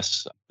gave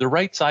us the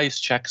right size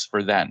checks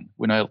for then.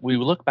 When we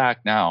look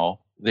back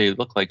now, they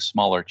look like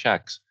smaller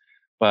checks.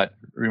 But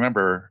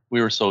remember,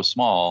 we were so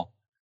small.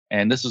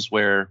 And this is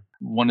where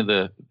one of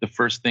the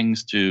first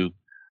things to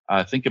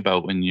think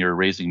about when you're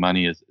raising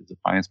money as a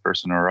finance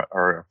person or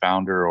a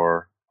founder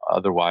or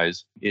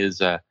otherwise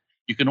is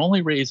you can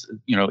only raise,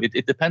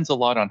 it depends a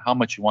lot on how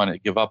much you want to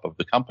give up of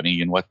the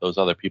company and what those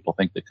other people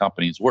think the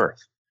company's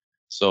worth.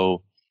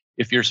 So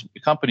if your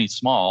company's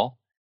small,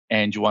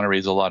 and you want to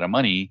raise a lot of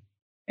money,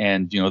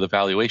 and the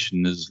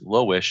valuation is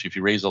lowish, if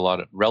you raise a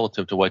lot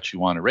relative to what you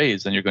want to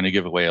raise, then you're going to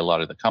give away a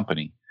lot of the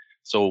company.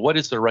 So what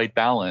is the right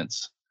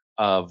balance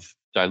of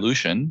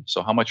dilution?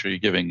 So how much are you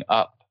giving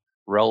up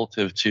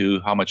relative to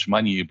how much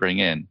money you bring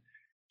in?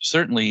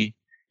 Certainly,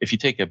 if you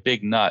take a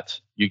big nut,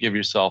 you give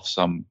yourself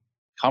some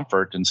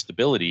comfort and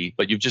stability,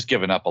 but you've just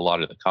given up a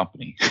lot of the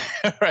company,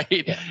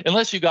 right? Yeah.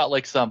 Unless you got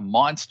like some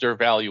monster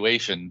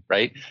valuation,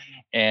 right?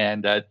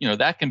 And,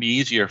 that can be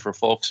easier for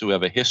folks who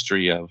have a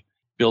history of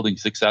building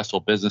successful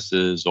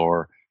businesses,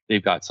 or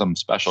they've got some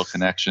special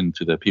connection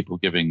to the people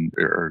giving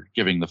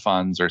the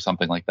funds or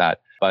something like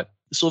that. But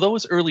so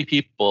those early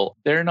people,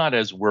 they're not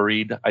as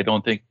worried. I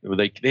don't think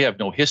they have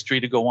no history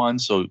to go on.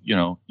 So,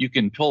 you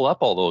can pull up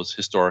all those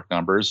historic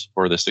numbers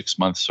for the 6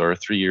 months or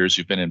 3 years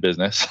you've been in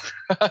business,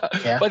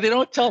 yeah. But they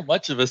don't tell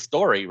much of a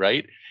story,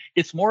 right?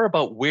 It's more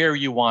about where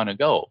you want to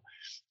go.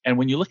 And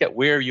when you look at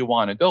where you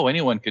want to go,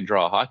 anyone can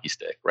draw a hockey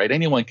stick, right?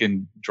 Anyone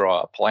can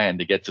draw a plan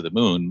to get to the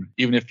moon.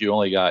 Even if you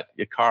only got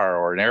a car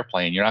or an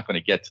airplane, you're not going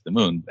to get to the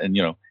moon. And,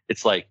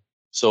 it's like,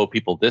 so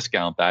people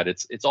discount that.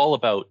 It's all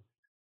about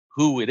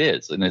who it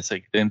is. And it's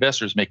like the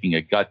investor's making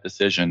a gut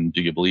decision.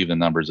 Do you believe the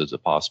numbers? Is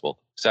it possible,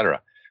 et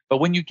cetera?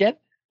 But when you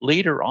get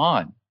later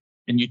on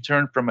and you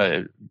turn from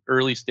a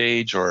early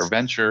stage or a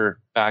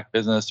venture-backed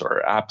business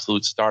or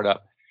absolute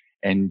startup,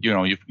 and,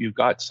 you've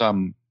got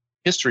some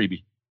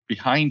history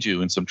behind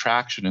you and some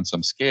traction and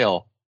some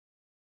scale,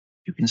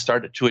 you can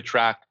start to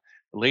attract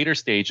later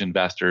stage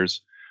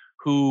investors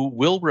who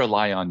will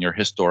rely on your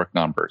historic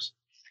numbers.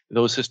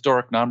 Those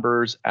historic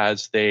numbers,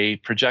 as they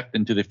project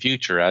into the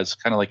future as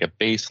kind of like a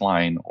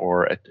baseline,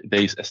 or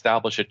they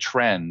establish a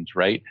trend,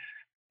 right?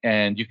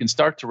 And you can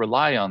start to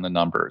rely on the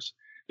numbers.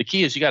 The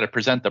key is you got to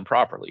present them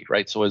properly,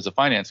 right? So as a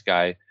finance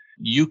guy,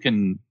 you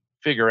can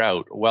figure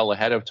out well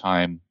ahead of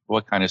time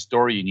what kind of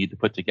story you need to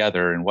put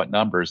together and what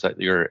numbers that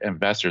your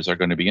investors are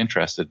going to be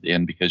interested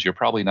in, because you're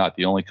probably not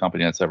the only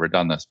company that's ever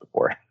done this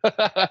before.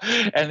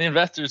 And the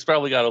investors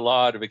probably got a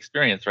lot of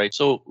experience, right?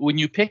 So when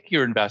you pick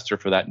your investor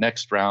for that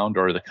next round,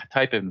 or the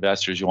type of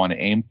investors you want to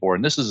aim for,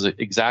 and this is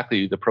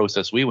exactly the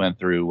process we went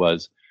through,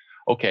 was,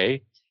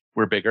 okay,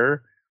 we're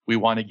bigger. We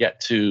want to get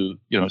to,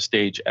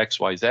 stage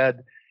XYZ.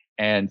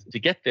 And to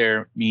get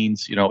there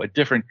means, a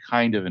different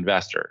kind of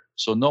investor.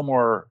 So no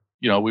more,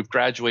 we've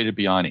graduated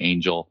beyond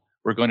angel.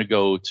 We're going to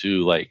go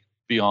to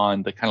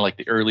beyond the kind of like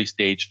the early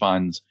stage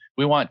funds.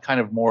 We want kind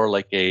of more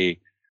like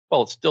it's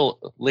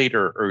still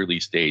later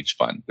early stage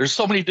fund. There's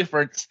so many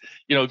different,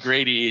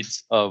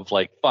 grades of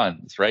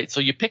funds, right? So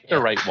you pick the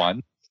right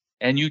one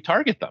and you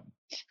target them,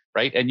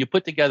 right? And you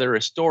put together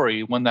a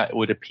story, one that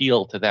would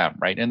appeal to them,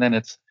 right? And then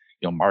it's,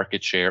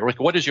 market share.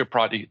 What is your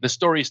product? The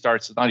story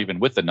starts not even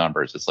with the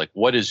numbers. It's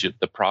what is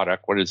the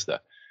product? What is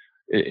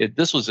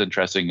this was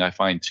interesting, I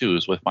find too,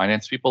 is with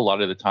finance people, a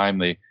lot of the time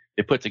they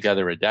put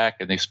together a deck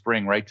and they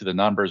spring right to the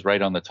numbers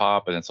right on the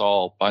top, and it's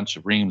all a bunch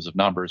of reams of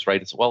numbers, right?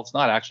 It's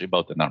not actually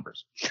about the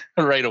numbers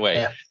right away.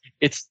 Yeah.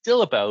 It's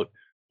still about,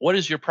 what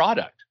is your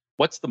product?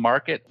 What's the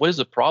market? What is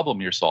the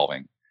problem you're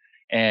solving?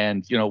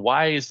 And,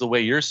 why is the way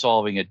you're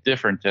solving it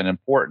different and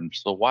important?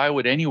 So why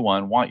would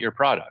anyone want your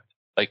product?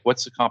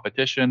 What's the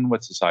competition?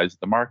 What's the size of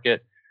the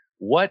market?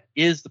 What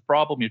is the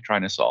problem you're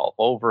trying to solve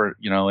over,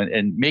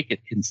 and make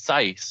it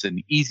concise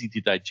and easy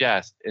to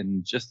digest,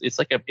 and just, it's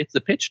a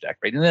pitch deck,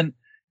 right? And then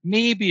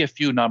maybe a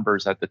few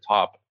numbers at the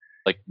top,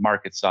 like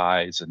market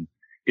size. And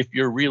if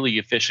you're really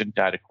efficient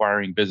at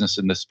acquiring business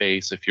in the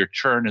space, if your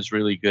churn is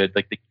really good,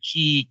 the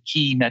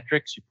key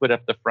metrics you put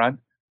up the front,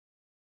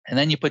 and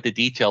then you put the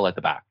detail at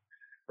the back,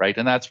 right?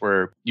 And that's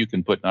where you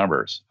can put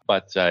numbers.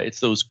 But it's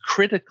those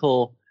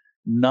critical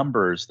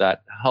numbers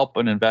that help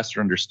an investor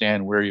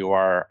understand where you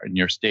are in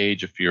your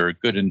stage, if you're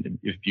good and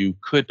if you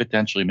could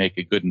potentially make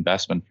a good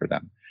investment for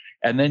them.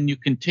 And then you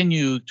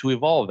continue to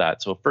evolve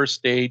that. So first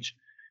stage,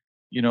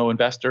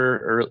 investor,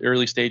 or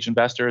early stage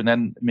investor, and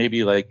then maybe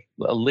a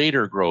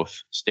later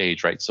growth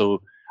stage, right?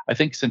 So I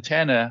think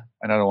Santana,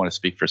 and I don't want to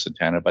speak for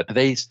Santana, but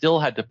they still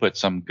had to put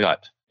some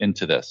gut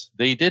into this.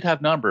 They did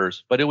have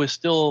numbers, but it was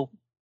still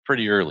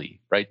pretty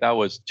early, right? That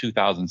was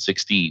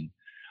 2016.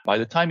 By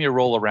the time you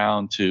roll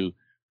around to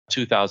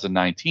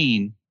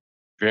 2019,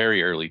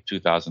 very early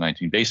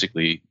 2019,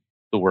 basically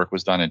the work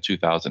was done in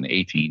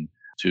 2018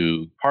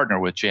 to partner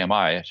with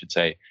JMI, I should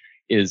say,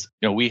 is,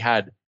 we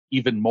had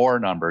even more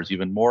numbers,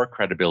 even more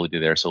credibility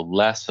there. So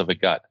less of a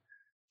gut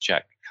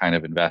check kind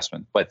of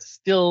investment, but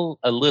still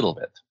a little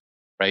bit,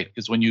 right?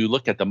 Because when you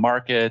look at the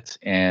market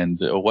and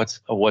what's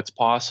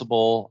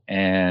possible,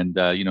 and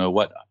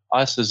what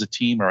us as a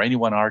team or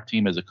anyone on our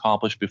team has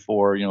accomplished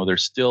before,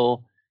 there's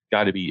still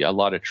got to be a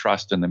lot of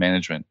trust in the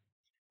management.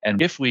 And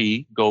if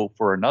we go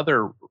for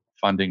another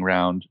funding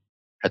round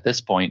at this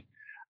point,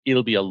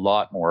 it'll be a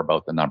lot more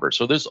about the numbers.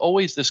 So there's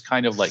always this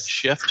kind of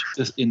shift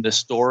in the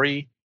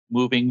story,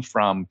 moving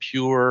from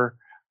pure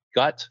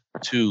gut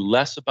to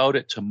less about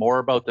it to more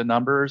about the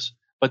numbers.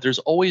 But there's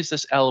always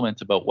this element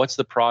about what's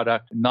the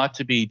product, not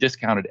to be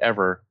discounted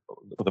ever,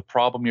 the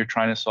problem you're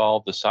trying to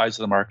solve, the size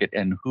of the market,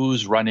 and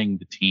who's running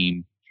the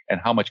team, and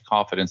how much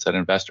confidence that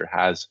investor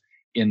has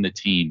in the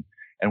team.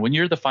 And when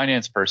you're the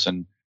finance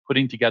person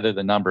putting together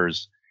the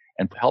numbers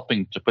and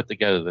helping to put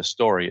together the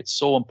story, it's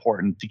so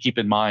important to keep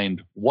in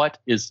mind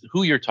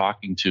who you're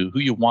talking to, who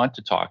you want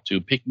to talk to,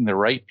 picking the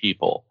right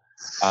people,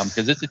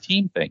 because it's a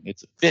team thing.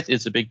 Fit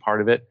is a big part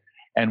of it.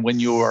 And when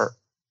you're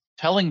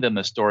telling them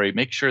the story,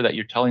 make sure that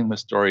you're telling the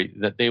story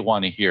that they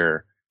want to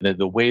hear,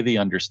 the way they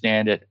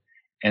understand it,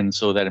 and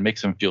so that it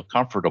makes them feel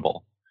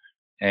comfortable,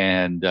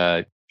 and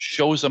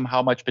shows them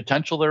how much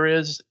potential there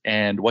is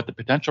and what the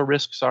potential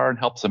risks are, and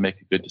helps them make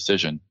a good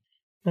decision.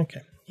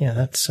 Okay. Yeah,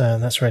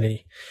 that's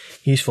really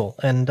useful.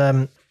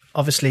 And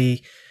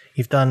obviously,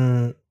 you've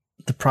done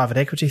the private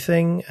equity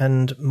thing,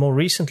 and more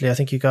recently, I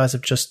think you guys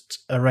have just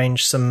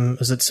arranged some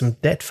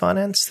debt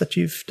finance that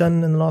you've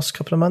done in the last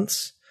couple of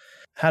months.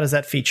 How does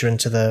that feature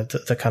into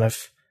the kind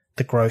of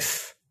the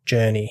growth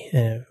journey?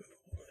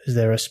 Is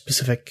there a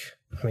specific,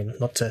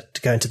 not to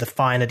go into the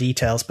finer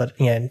details, but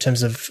in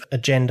terms of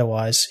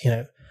agenda-wise,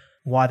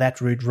 why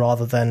that route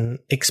rather than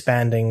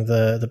expanding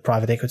the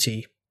private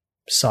equity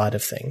side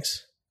of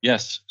things?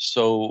 Yes.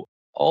 So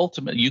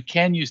ultimately, you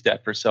can use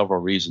debt for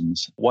several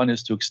reasons. One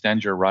is to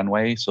extend your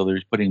runway. So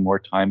there's putting more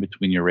time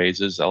between your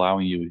raises,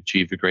 allowing you to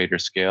achieve a greater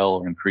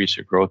scale or increase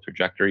your growth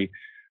trajectory.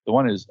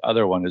 The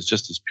other one is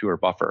just as pure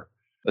buffer.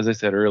 As I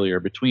said earlier,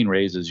 between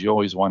raises, you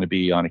always want to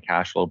be on a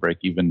cash flow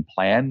break-even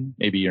plan.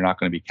 Maybe you're not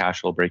going to be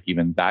cash flow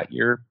break-even that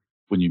year,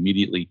 when you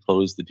immediately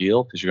close the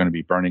deal, because you're going to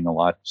be burning a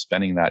lot,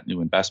 spending that new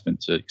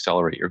investment to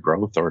accelerate your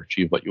growth or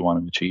achieve what you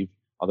want to achieve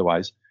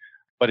otherwise.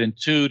 But in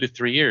 2 to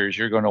 3 years,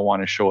 you're going to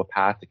want to show a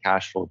path to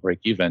cash flow break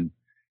even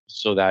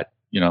so that,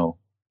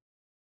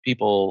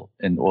 people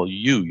and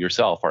you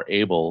yourself are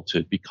able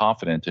to be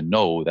confident and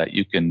know that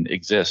you can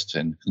exist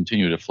and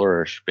continue to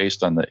flourish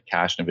based on the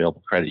cash and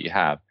available credit you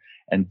have.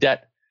 And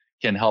debt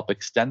can help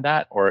extend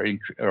that or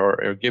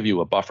give you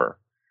a buffer,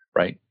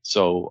 right?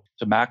 So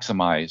to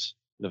maximize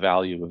the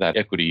value of that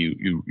equity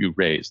you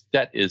raised,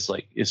 debt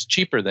is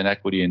cheaper than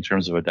equity in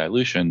terms of a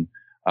dilution,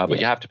 but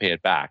you have to pay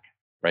it back,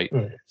 right?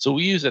 So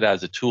we use it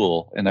as a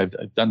tool, and I've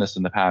done this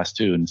in the past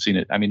too, and seen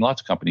it. I mean,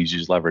 lots of companies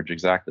use leverage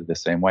exactly the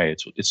same way.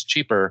 It's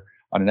cheaper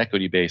on an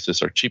equity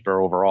basis, or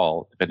cheaper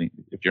overall, depending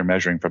if you're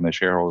measuring from the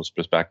shareholder's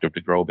perspective,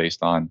 to grow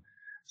based on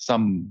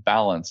some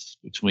balance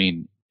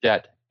between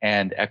debt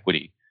and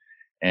equity.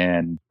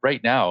 And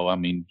right now, I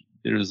mean,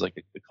 there's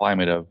like a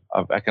climate of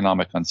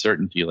economic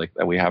uncertainty like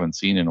that we haven't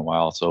seen in a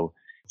while. So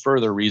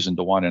further reason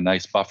to want a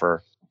nice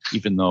buffer,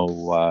 even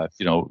though,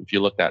 if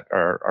you look at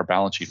our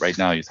balance sheet right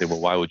now, you say,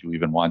 well, why would you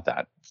even want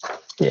that?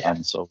 Yeah.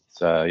 So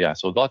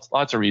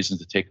lots of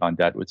reasons to take on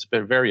debt. It's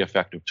a very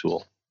effective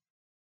tool.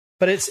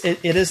 But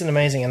it is an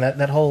amazing, and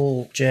that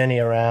whole journey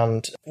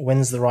around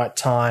when's the right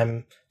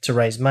time to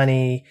raise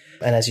money,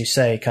 and as you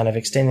say, kind of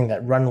extending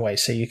that runway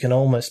so you can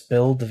almost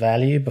build the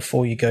value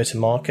before you go to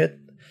market,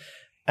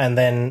 and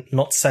then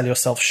not sell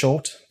yourself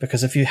short,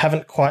 because if you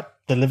haven't quite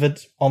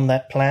delivered on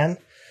that plan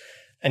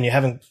and you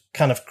haven't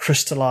kind of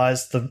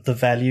crystallized the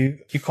value,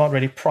 you can't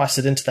really price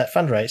it into that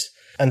fundraise.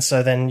 And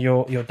so then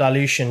your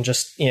dilution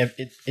just,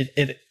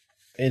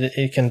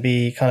 it can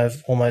be kind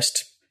of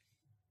almost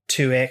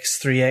 2x,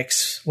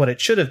 3x what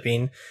it should have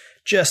been,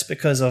 just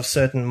because of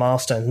certain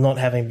milestones not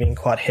having been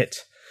quite hit.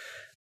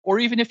 Or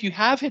even if you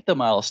have hit the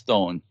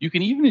milestone, you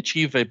can even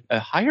achieve a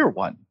higher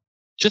one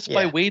just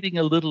by waiting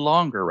a little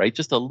longer, right?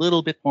 Just a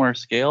little bit more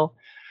scale.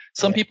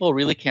 Some people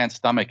really can't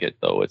stomach it,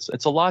 though.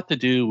 It's a lot to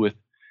do with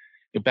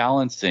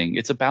balancing.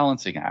 It's a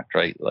balancing act,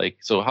 right? Like,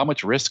 so how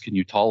much risk can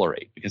you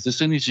tolerate? Because as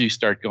soon as you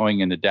start going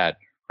into debt,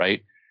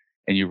 right,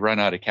 and you run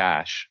out of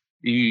cash,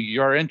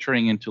 you are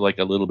entering into like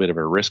a little bit of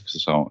a risk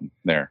zone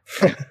there.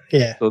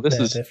 Right? So this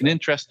is definitely an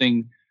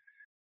interesting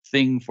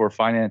thing for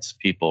finance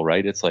people,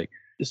 right? It's like,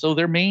 so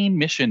their main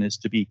mission is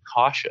to be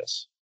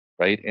cautious,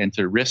 right? And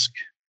to risk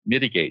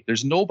mitigate.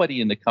 There's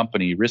nobody in the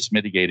company risk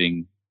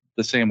mitigating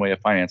the same way a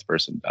finance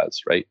person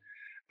does, right?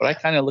 But I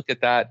kind of look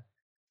at that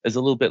as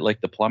a little bit like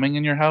the plumbing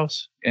in your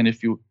house. And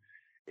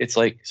it's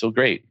like, so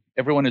great.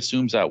 Everyone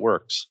assumes that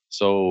works.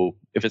 So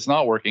if it's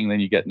not working,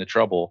 then you get into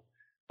trouble.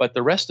 But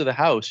the rest of the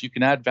house, you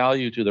can add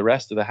value to the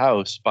rest of the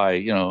house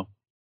by,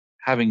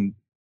 having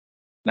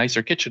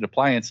nicer kitchen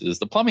appliances.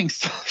 The plumbing's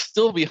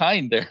still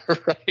behind there,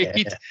 right?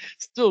 It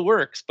still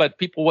works, but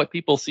what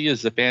people see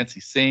is the fancy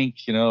sink,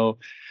 the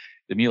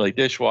Miele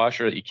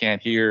dishwasher that you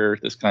can't hear,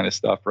 this kind of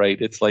stuff,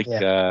 right? It's like,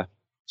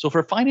 so for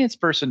a finance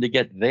person to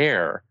get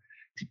there,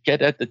 to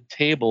get at the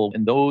table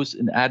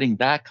and adding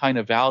that kind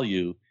of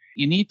value,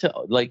 you need to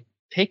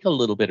take a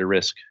little bit of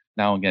risk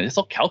now and again. It's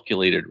all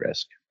calculated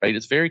risk, right?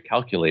 It's very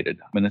calculated.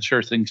 I mean,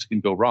 sure, things can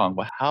go wrong,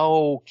 but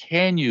how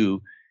can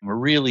you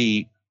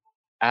really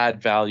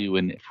add value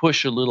and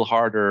push a little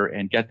harder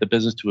and get the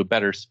business to a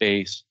better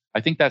space?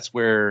 I think that's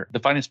where the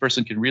finance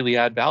person can really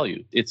add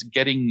value. It's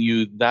getting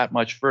you that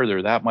much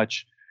further, that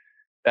much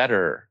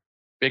better,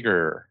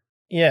 bigger.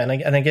 Yeah,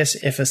 and I guess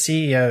if a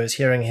CEO is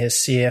hearing his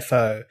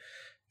CFO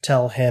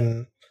tell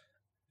him,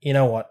 you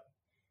know what,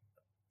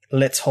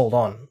 let's hold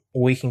on.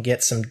 We can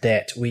get some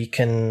debt. We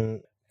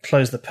can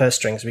close the purse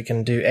strings. We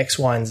can do X,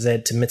 Y, and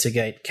Z to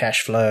mitigate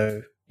cash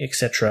flow,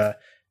 etc.,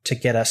 to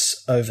get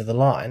us over the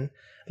line.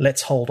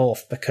 Let's hold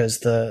off because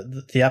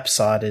the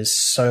upside is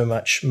so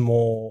much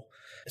more.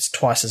 It's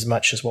twice as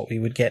much as what we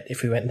would get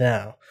if we went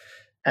now.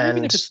 And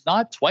even if it's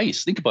not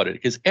twice, think about it,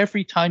 because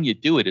every time you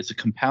do it, it's a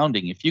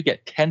compounding. If you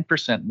get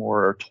 10%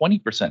 more or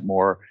 20%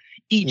 more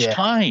each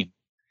time,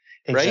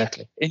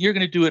 exactly, right? And you're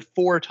going to do it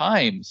 4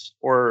 times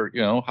or,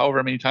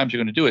 however many times you're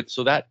going to do it.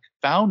 So that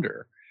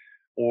founder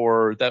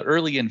or the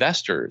early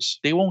investors,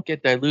 they won't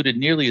get diluted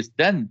nearly as,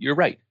 then you're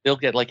right. They'll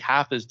get like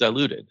half as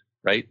diluted,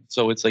 right?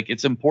 So it's like,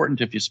 it's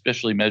important if you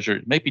especially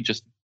measure, maybe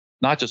just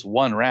not just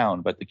one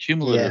round, but the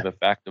cumulative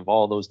effect of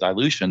all those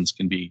dilutions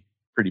can be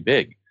pretty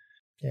big.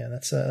 Yeah,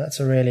 that's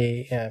a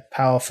really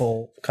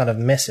powerful kind of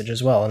message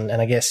as well. And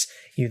I guess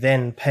you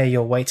then pay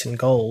your weight in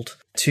gold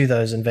to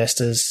those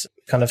investors,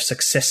 kind of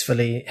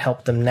successfully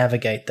help them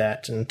navigate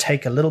that and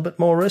take a little bit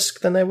more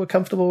risk than they were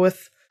comfortable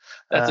with.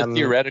 That's a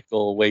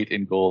theoretical weight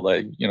in gold,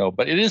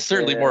 but it is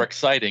certainly more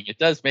exciting. It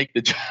does make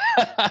the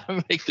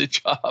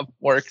job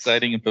more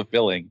exciting and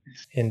fulfilling.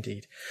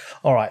 Indeed.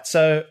 All right,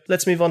 so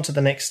let's move on to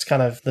the next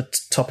kind of the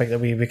topic that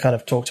we kind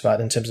of talked about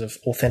in terms of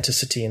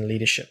authenticity and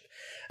leadership.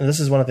 And this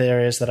is one of the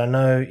areas that I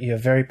know you're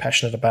very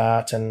passionate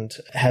about and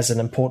has an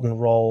important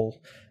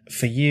role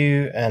for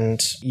you. And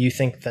you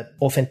think that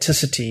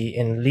authenticity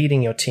in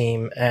leading your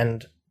team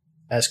and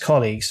as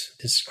colleagues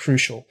is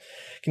crucial.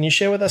 Can you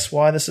share with us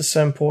why this is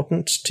so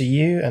important to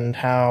you and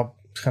how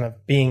kind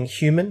of being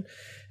human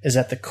is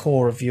at the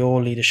core of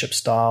your leadership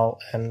style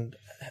and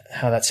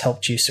how that's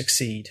helped you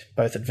succeed,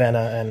 both at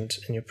Vena and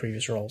in your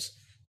previous roles.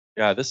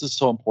 Yeah, this is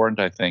so important,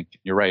 I think.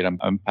 You're right.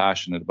 I'm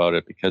passionate about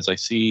it because I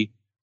see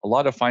a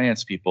lot of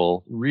finance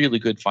people, really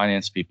good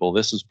finance people.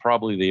 This is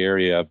probably the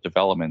area of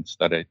development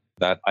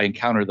that I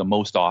encounter the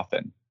most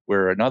often,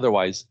 where an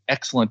otherwise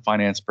excellent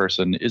finance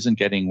person isn't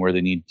getting where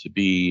they need to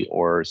be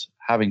or is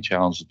having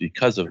challenges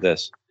because of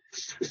this.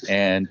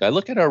 And I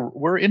look at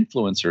we're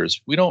influencers.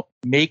 We don't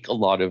make a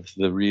lot of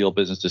the real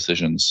business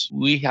decisions.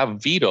 We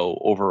have veto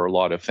over a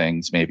lot of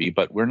things maybe,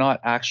 but we're not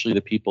actually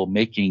the people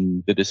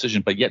making the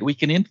decision, but yet we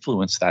can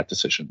influence that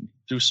decision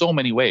through so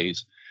many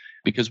ways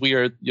because we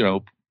are,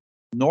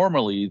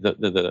 normally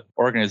the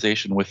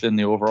organization within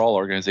the overall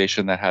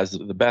organization that has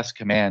the best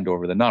command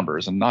over the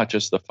numbers, and not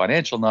just the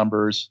financial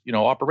numbers,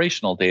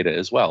 operational data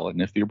as well.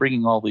 And if you're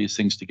bringing all these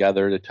things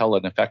together to tell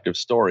an effective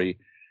story,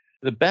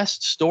 the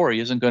best story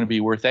isn't going to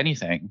be worth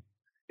anything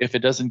if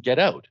it doesn't get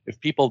out. If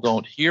people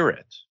don't hear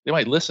it, they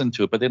might listen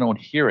to it, but they don't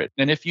hear it.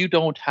 And if you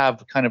don't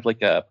have kind of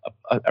like a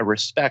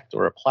respect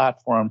or a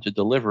platform to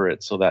deliver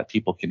it so that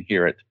people can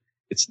hear it,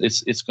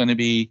 it's going to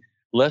be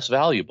less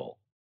valuable.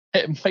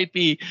 It might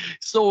be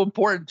so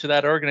important to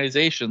that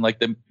organization, like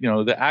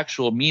the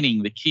actual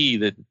meaning, the key,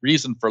 the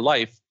reason for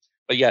life,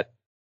 but yet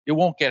it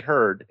won't get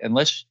heard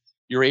unless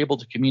you're able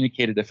to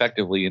communicate it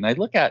effectively. And I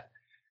look at,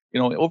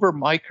 over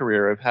my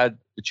career, I've had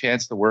the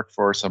chance to work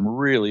for some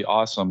really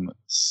awesome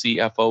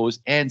CFOs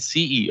and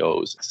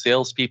CEOs,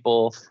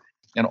 salespeople,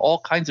 and all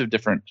kinds of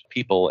different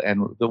people.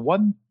 And the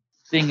one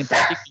thing in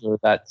particular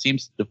that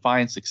seems to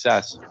define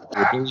success,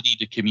 the ability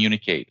to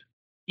communicate.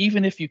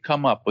 Even if you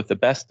come up with the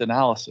best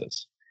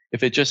analysis,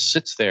 if it just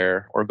sits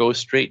there or goes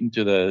straight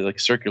into the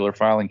circular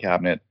filing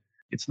cabinet,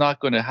 it's not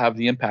going to have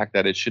the impact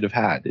that it should have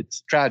had.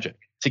 It's tragic.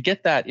 To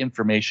get that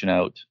information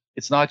out,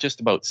 it's not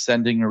just about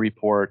sending a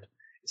report.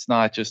 It's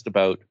not just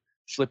about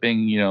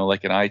flipping,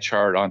 like an eye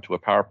chart onto a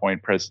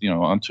PowerPoint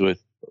onto an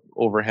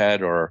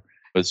overhead or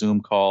a Zoom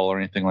call or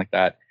anything like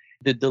that.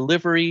 The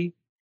delivery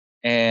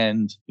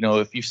and,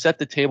 if you set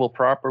the table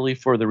properly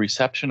for the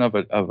reception of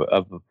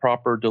a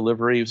proper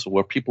delivery, so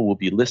where people will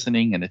be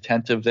listening and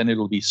attentive, then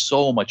it'll be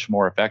so much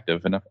more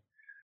effective. And if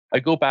I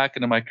go back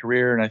into my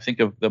career and I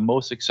think of the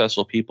most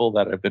successful people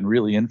that I've been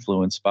really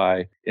influenced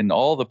by in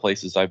all the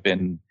places I've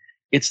been,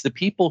 it's the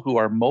people who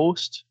are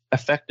most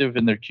effective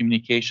in their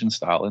communication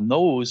style. And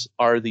those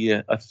are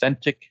the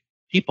authentic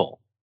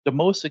people. The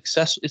most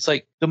successful, it's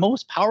like the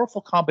most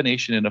powerful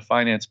combination in a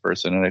finance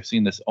person, and I've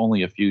seen this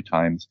only a few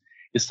times,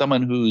 is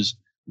someone who's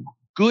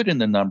good in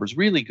the numbers,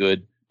 really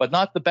good, but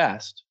not the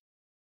best,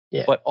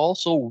 but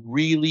also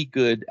really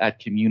good at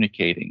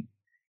communicating.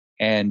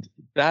 And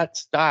that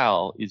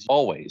style is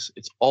always,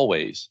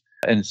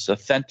 and it's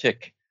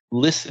authentic,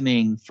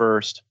 listening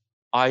first.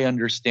 I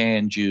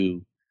understand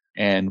you.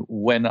 And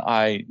when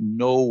I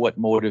know what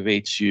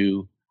motivates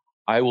you,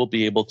 I will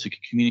be able to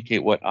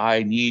communicate what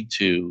I need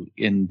to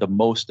in the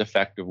most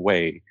effective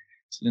way,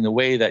 in a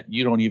way that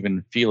you don't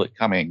even feel it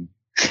coming.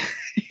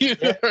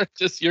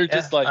 You're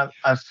just like,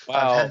 I've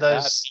had those. That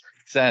makes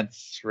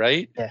sense,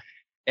 right? Yeah.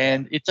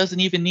 And it doesn't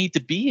even need to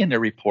be in a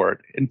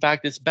report. In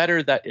fact, it's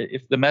better that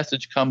if the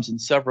message comes in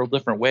several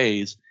different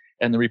ways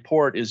and the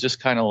report is just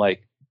kind of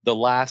like the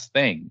last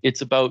thing.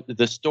 It's about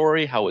the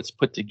story, how it's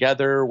put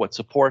together, what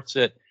supports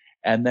it,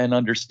 and then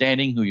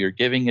understanding who you're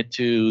giving it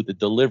to, the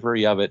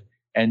delivery of it,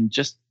 and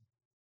just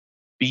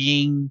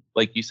being,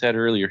 like you said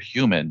earlier,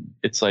 human.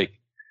 It's like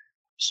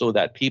so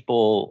that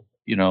people,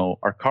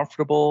 are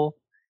comfortable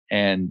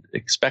and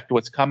expect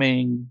what's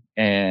coming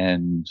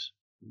and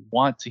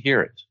want to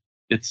hear it.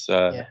 It's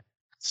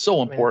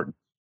so important.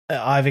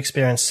 I've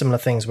experienced similar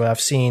things where I've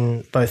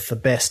seen both the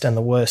best and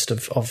the worst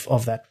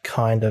of that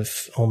kind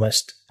of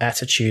almost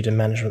attitude and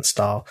management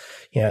style.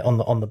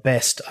 On the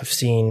best, I've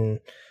seen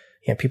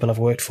people I've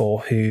worked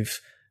for who've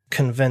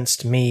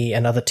convinced me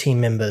and other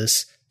team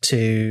members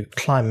to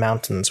climb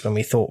mountains when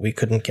we thought we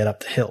couldn't get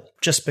up the hill,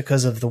 just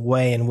because of the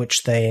way in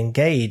which they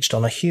engaged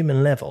on a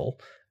human level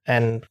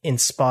and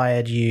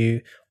inspired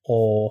you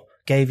or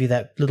gave you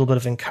that little bit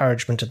of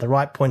encouragement at the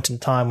right point in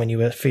time when you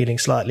were feeling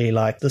slightly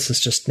like this is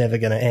just never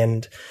going to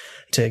end,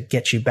 to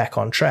get you back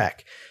on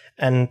track.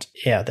 And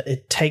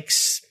it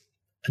takes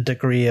a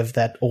degree of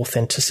that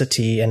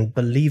authenticity and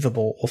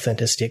believable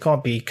authenticity. It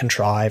can't be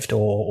contrived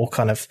or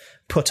kind of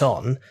put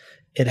on.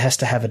 It has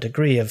to have a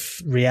degree of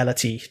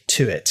reality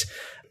to it.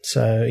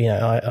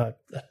 So,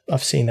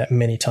 I've seen that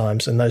many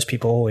times, and those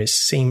people always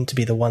seem to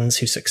be the ones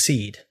who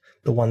succeed,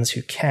 the ones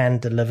who can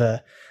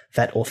deliver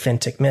that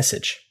authentic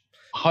message.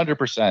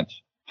 100%.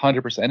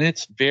 And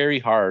it's very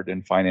hard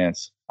in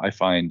finance, I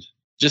find,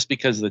 just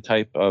because of the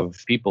type of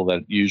people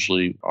that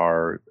usually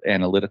are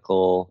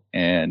analytical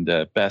and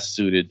best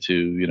suited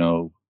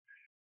to,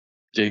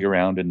 dig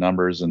around in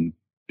numbers and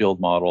build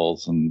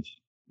models and,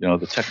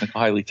 the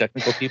highly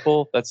technical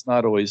people, that's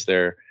not always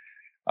there.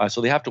 So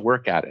they have to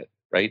work at it,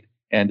 right?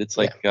 And it's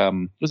like,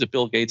 was it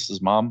Bill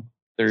Gates' mom?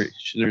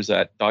 There's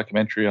that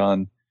documentary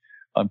on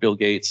Bill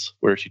Gates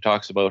where she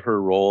talks about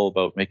her role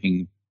about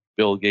making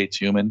Bill Gates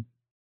human.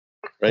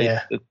 right?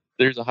 Yeah.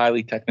 There's a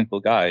highly technical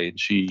guy, and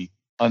she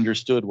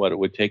understood what it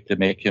would take to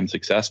make him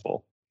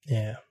successful.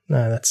 Yeah.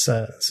 No, that's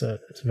a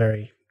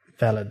very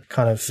valid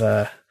kind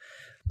of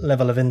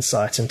level of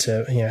insight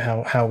into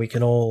how we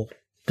can all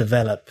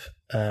develop,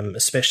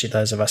 especially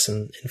those of us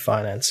in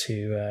finance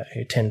who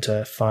tend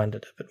to find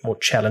it a bit more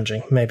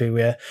challenging. Maybe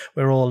we're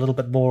all a little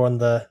bit more on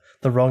the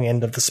wrong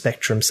end of the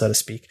spectrum, so to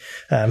speak.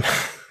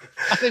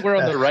 I think we're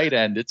on the right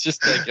end. It's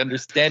just like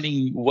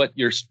understanding what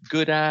you're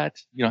good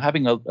at,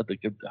 having a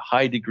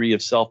high degree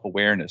of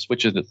self-awareness,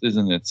 which is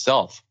in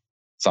itself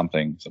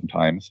something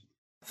sometimes.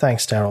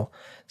 Thanks, Darrell.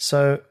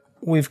 So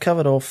we've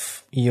covered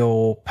off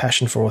your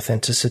passion for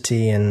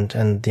authenticity and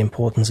the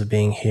importance of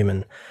being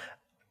human.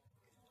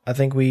 I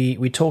think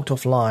we talked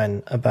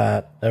offline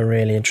about a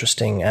really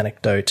interesting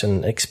anecdote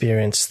and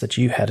experience that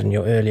you had in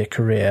your earlier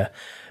career,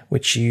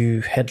 which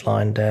you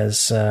headlined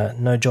as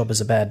 "No job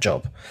is a bad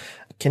job."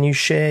 Can you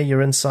share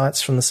your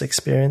insights from this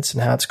experience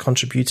and how it's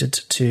contributed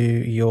to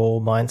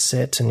your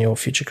mindset and your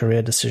future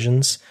career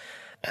decisions,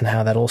 and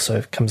how that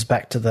also comes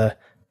back to the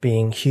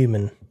being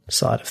human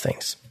side of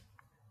things?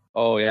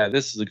 Oh, yeah,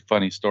 this is a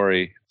funny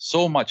story.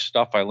 So much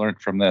stuff I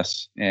learned from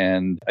this.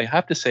 And I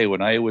have to say,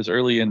 when I was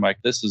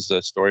this is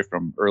a story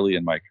from early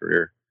in my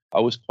career,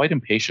 I was quite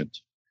impatient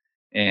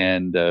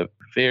and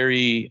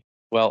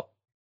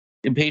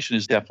impatient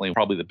is definitely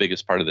probably the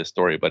biggest part of this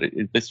story. But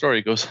the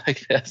story goes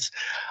like this.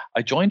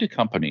 I joined a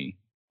company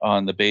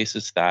on the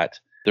basis that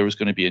there was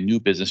going to be a new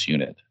business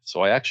unit.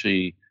 So I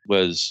actually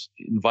was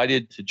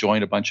invited to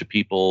join a bunch of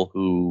people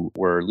who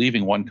were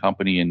leaving one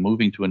company and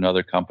moving to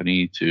another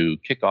company to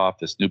kick off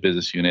this new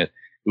business unit.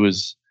 It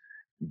was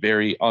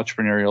very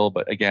entrepreneurial,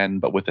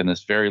 but within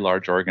this very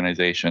large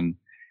organization.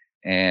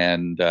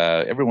 And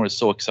everyone was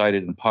so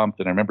excited and pumped.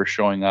 And I remember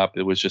showing up.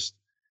 It was just,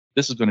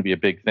 this is going to be a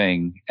big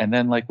thing. And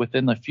then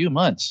within a few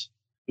months,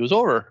 it was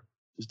over.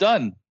 It was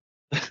done.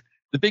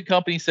 The big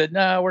company said,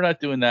 "No, we're not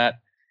doing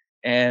that."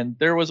 And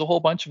there was a whole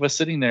bunch of us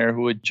sitting there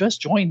who had just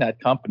joined that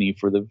company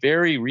for the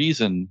very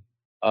reason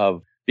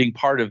of being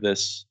part of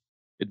this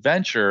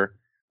adventure.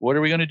 What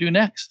are we going to do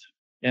next?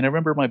 And I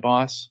remember my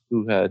boss,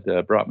 who had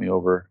brought me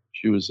over,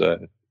 she was a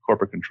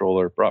corporate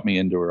controller, brought me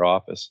into her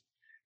office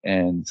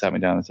and sat me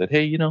down and said,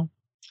 "Hey,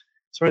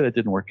 sorry that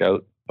didn't work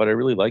out, but I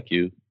really like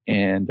you.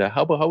 And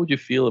how would you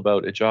feel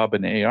about a job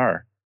in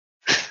AR?"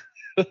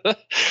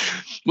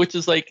 Which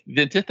is like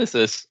the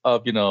antithesis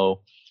of,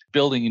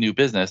 building a new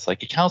business,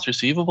 like accounts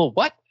receivable.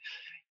 What?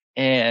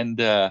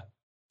 And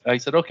I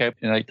said, okay.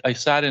 And I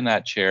sat in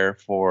that chair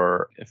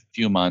for a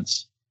few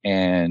months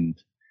and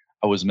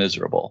I was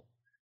miserable.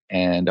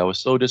 And I was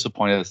so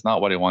disappointed. It's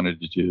not what I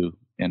wanted to do.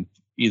 And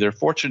either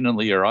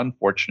fortunately or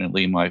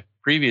unfortunately, my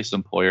previous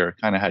employer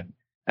kind of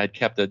had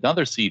kept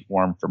another seat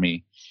warm for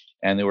me.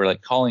 And they were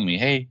like calling me,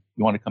 "Hey,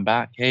 you want to come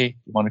back? Hey,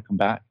 you want to come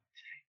back?"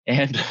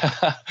 And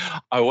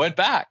I went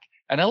back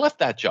and I left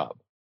that job,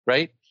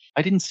 right?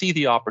 I didn't see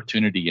the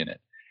opportunity in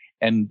it.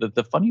 And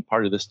the funny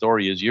part of the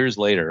story is years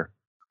later,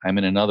 I'm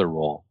in another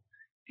role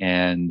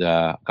and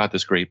got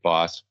this great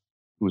boss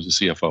who was a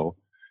CFO.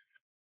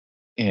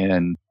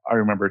 And I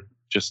remember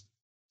just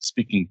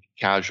speaking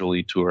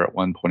casually to her at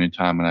one point in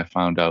time, and I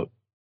found out,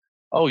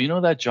 "Oh,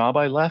 that job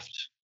I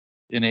left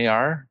in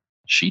AR?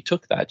 She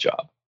took that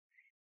job.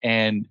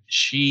 And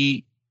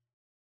she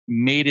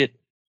made it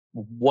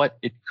what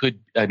it could."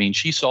 I mean,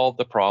 she solved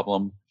the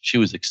problem. She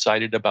was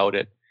excited about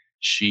it.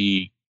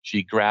 She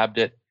grabbed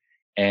it,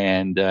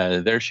 and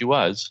there she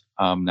was.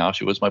 Now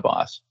she was my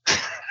boss.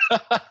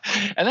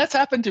 And that's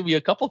happened to me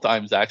a couple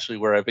times, actually,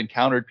 where I've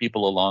encountered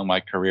people along my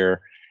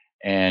career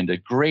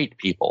and great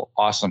people,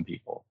 awesome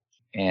people.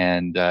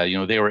 And,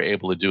 they were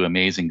able to do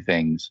amazing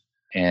things.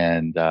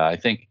 And I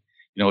think,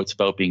 it's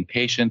about being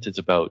patient. It's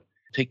about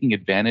taking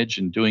advantage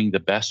and doing the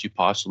best you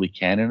possibly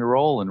can in a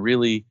role and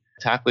really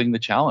tackling the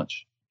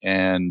challenge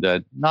and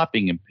not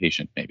being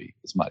impatient maybe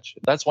as much.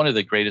 That's one of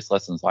the greatest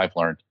lessons I've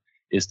learned,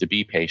 is to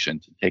be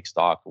patient and take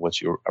stock of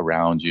what's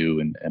around you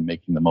and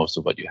making the most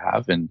of what you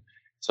have. And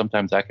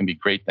sometimes that can be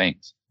great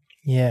things.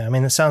 Yeah, I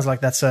mean, it sounds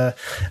like that's a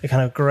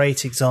kind of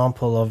great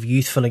example of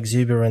youthful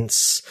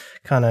exuberance.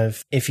 Kind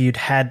of, if you'd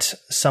had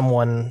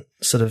someone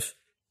sort of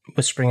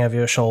whispering over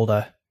your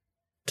shoulder,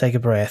 "Take a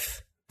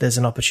breath. There's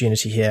an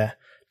opportunity here.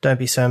 Don't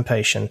be so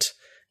impatient.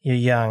 You're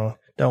young.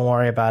 Don't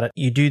worry about it.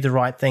 You do the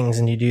right things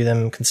and you do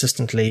them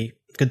consistently,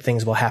 good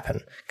things will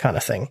happen," kind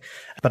of thing.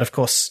 But of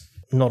course,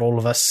 not all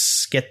of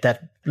us get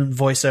that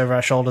voice over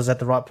our shoulders at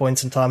the right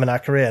points in time in our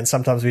career. And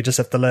sometimes we just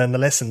have to learn the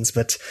lessons.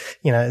 But,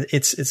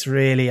 it's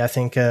really, I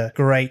think, a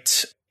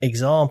great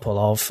example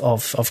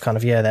of kind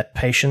of, that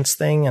patience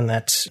thing, and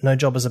that no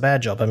job is a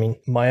bad job. I mean,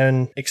 my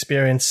own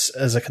experience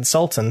as a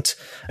consultant,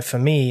 for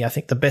me, I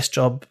think the best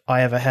job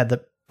I ever had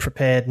that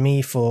prepared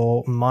me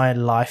for my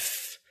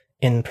life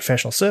in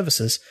professional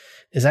services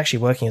is actually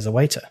working as a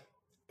waiter.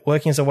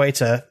 Working as a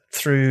waiter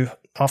through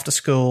after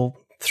school,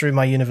 through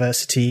my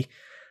university,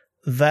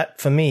 that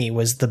for me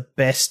was the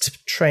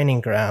best training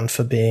ground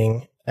for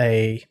being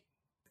a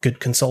good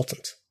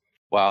consultant.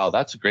 Wow,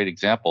 that's a great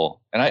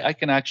example. And I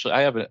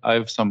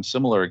have some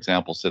similar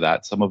examples to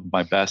that. Some of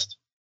my best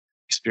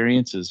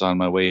experiences on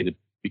my way to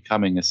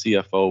becoming a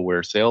CFO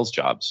were sales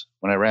jobs.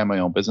 When I ran my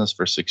own business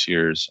for 6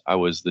 years, I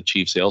was the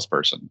chief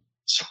salesperson.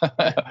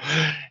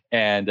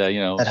 And,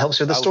 that helps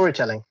with the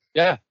storytelling.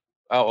 Yeah.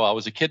 Oh, well, I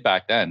was a kid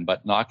back then,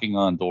 but knocking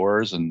on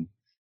doors and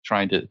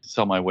trying to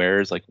sell my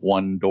wares like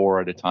one door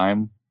at a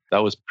time, that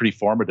was pretty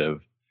formative.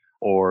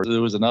 Or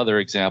there was another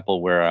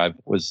example where I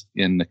was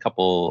in a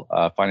couple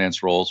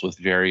finance roles with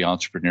very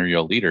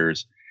entrepreneurial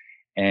leaders.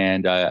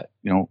 And,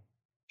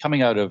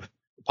 coming out of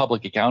a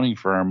public accounting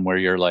firm where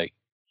you're like,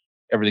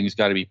 everything's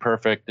got to be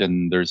perfect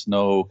and there's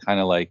no kind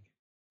of like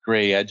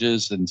gray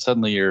edges. And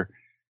suddenly you're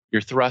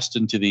thrust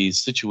into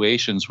these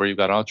situations where you've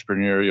got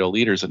entrepreneurial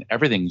leaders and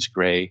everything's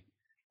gray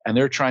and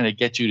they're trying to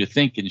get you to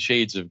think in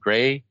shades of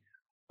gray.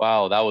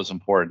 Wow, that was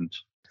important.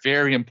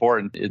 Very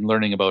important in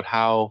learning about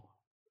how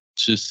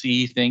to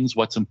see things,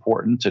 what's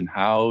important, and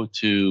how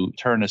to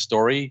turn a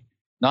story.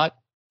 Not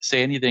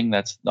say anything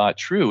that's not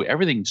true.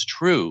 Everything's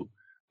true,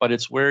 but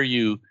it's where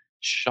you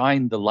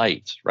shine the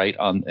light, right,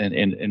 on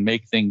and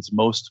make things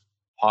most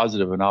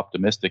positive and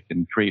optimistic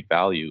and create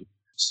value.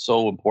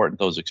 So important,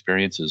 those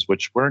experiences,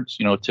 which weren't,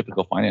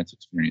 typical finance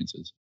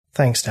experiences.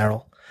 Thanks,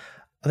 Darrell.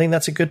 I think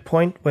that's a good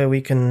point where we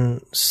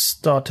can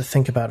start to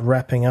think about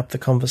wrapping up the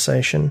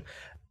conversation.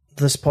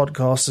 This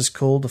podcast is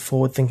called The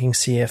Forward Thinking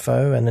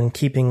CFO, and in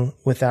keeping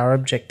with our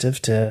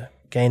objective to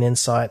gain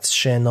insights,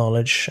 share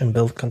knowledge, and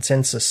build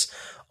consensus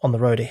on the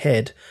road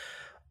ahead,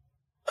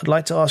 I'd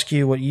like to ask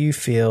you what you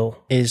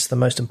feel is the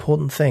most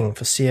important thing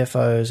for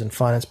CFOs and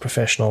finance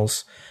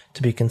professionals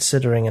to be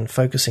considering and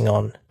focusing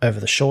on over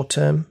the short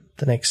term,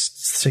 the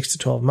next 6 to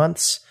 12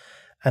 months,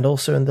 and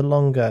also in the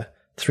longer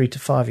 3 to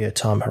 5 year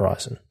time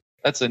horizon.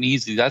 That's a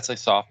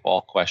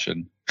softball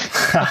question.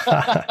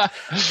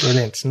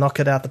 Brilliant.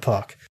 Knock it out the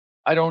park.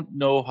 I don't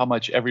know how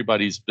much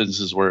everybody's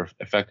businesses were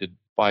affected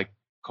by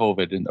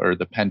COVID or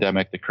the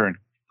pandemic, the current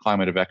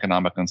climate of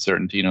economic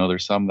uncertainty.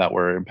 There's some that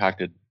were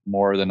impacted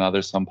more than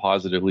others, some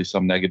positively,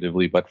 some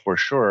negatively, but for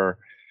sure,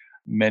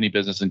 many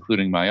businesses,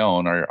 including my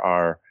own,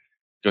 are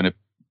going to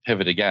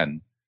pivot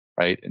again,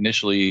 right?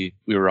 Initially,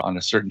 we were on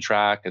a certain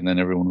track and then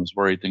everyone was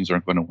worried things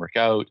aren't going to work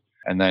out.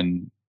 And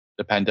then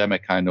the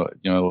pandemic kind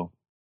of,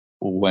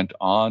 went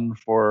on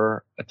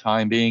for a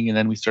time being, and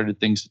then we started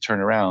things to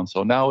turn around.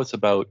 So now it's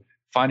about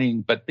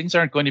finding, but things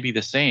aren't going to be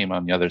the same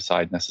on the other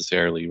side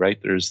necessarily, right?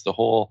 There's the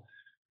whole,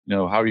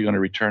 how are you going to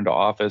return to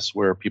office?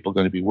 Where are people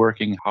going to be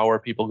working? How are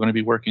people going to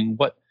be working?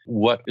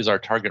 What is our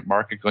target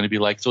market going to be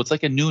like? So it's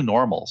like a new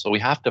normal. So we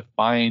have to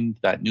find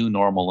that new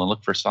normal and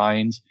look for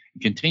signs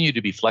and continue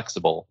to be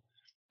flexible.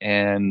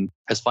 And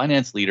as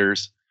finance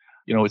leaders,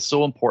 it's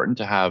so important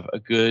to have a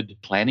good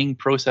planning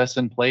process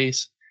in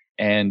place.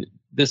 And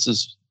this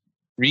has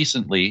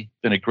recently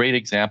been a great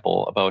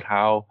example about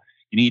how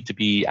you need to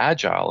be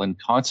agile and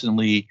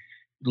constantly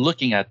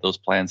looking at those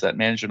plans that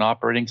manage an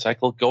operating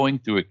cycle, going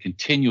through it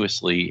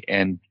continuously.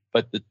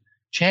 But the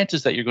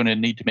chances that you're going to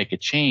need to make a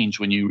change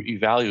when you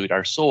evaluate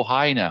are so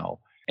high now.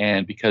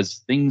 And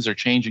because things are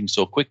changing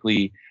so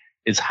quickly,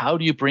 is how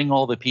do you bring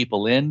all the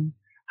people in?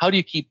 How do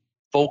you keep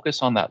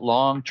focus on that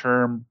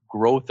long-term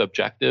growth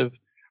objective?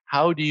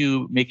 How do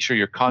you make sure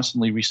you're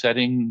constantly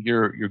resetting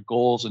your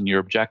goals and your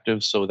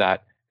objectives so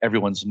that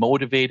everyone's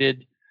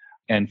motivated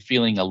and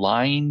feeling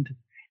aligned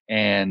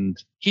and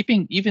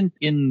keeping even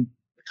in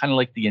kind of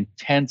like the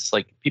intense,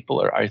 like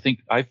people are,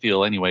 I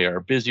feel anyway, are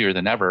busier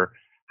than ever.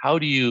 How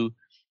do you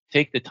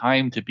take the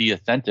time to be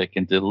authentic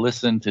and to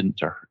listen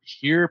to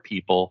hear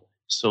people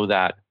so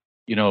that,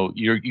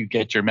 you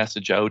get your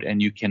message out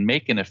and you can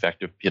make an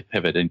effective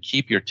pivot and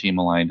keep your team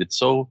aligned?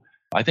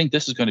 I think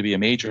this is going to be a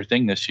major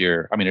thing this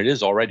year. I mean, it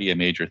is already a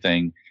major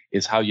thing,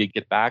 is how you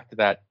get back to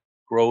that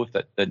growth,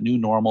 that new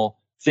normal,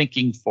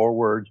 thinking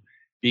forward,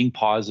 being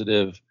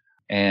positive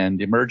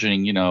and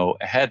emerging,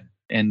 ahead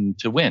and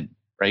to win,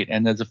 right?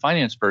 And as a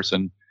finance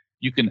person,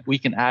 we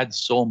can add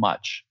so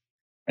much.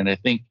 And I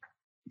think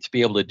to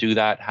be able to do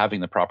that, having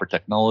the proper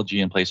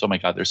technology in place, oh my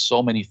God, there's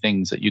so many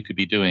things that you could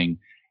be doing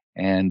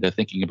and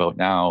thinking about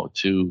now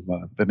to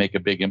make a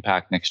big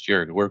impact next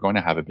year. We're going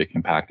to have a big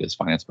impact as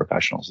finance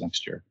professionals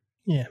next year.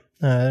 Yeah,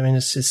 I mean,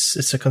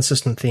 it's a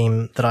consistent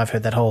theme that I've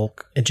heard, that whole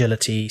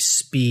agility,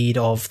 speed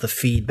of the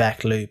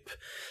feedback loop,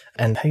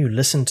 and how you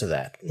listen to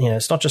that.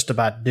 It's not just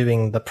about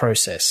doing the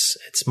process.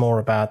 It's more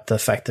about the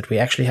fact that we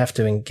actually have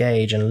to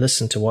engage and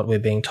listen to what we're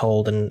being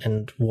told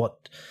and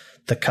what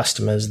the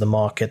customers, the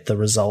market, the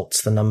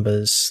results, the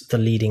numbers, the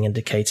leading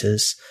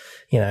indicators.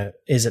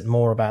 Is it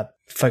more about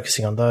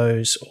focusing on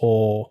those,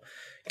 or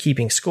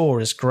keeping score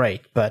is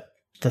great, but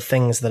the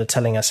things that are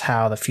telling us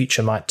how the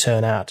future might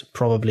turn out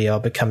probably are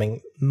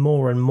becoming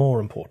more and more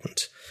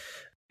important.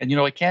 And,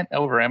 I can't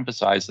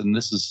overemphasize, and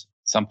this is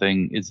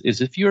something,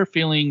 is if you're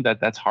feeling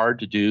that that's hard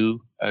to do,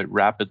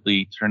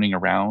 rapidly turning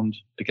around,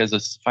 because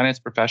as a finance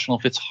professional,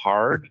 if it's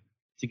hard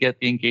to get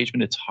the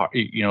engagement, it's hard,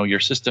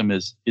 your system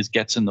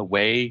gets in the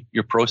way,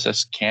 your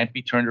process can't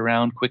be turned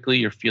around quickly,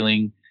 you're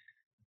feeling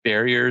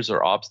barriers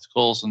or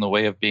obstacles in the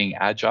way of being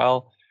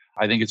agile,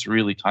 I think it's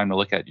really time to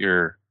look at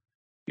your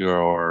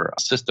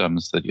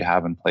systems that you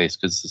have in place,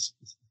 because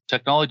it's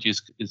technology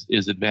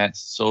is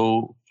advanced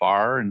so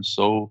far and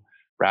so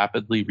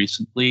rapidly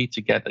recently.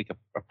 To get like a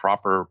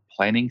proper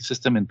planning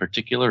system in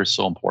particular is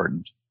so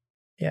important.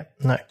 Yeah,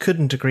 no,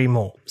 couldn't agree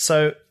more.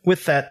 So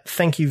with that,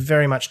 thank you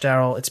very much,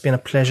 Darrell. It's been a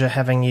pleasure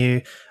having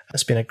you.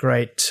 It's been a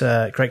great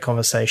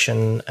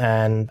conversation,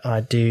 and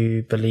I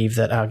do believe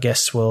that our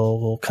guests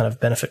will kind of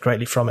benefit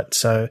greatly from it.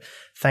 So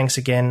thanks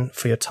again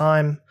for your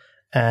time,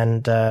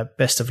 and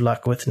best of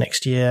luck with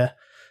next year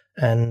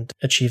and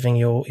achieving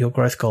your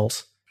growth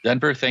goals.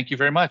 Denver, thank you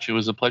very much. It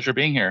was a pleasure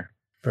being here.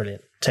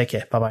 Brilliant. Take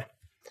care. Bye-bye.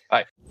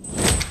 Bye.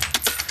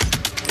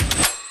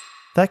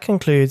 That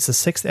concludes the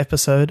 6th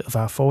episode of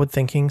our Forward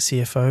Thinking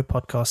CFO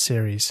podcast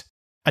series.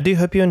 I do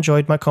hope you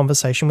enjoyed my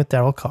conversation with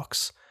Darrell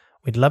Cox.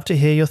 We'd love to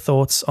hear your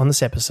thoughts on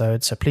this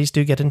episode, so please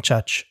do get in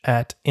touch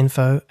at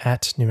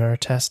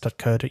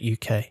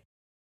info@numeritas.co.uk.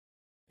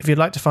 If you'd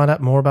like to find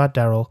out more about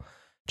Darrell,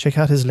 check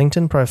out his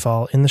LinkedIn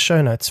profile in the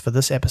show notes for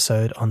this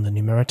episode on the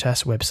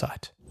Numeritas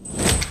website.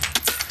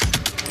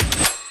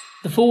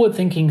 The Forward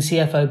Thinking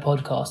CFO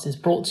podcast is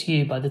brought to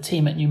you by the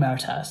team at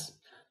Numeritas,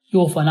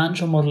 your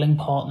financial modelling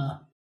partner.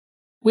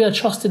 We are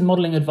trusted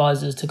modelling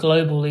advisors to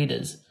global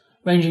leaders,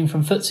 ranging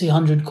from FTSE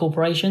 100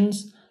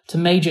 corporations to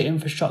major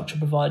infrastructure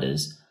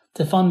providers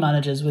to fund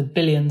managers with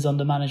billions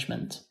under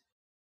management.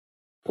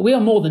 But we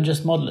are more than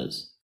just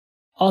modellers.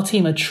 Our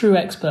team are true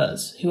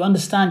experts who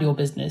understand your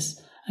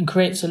business and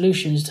create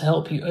solutions to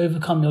help you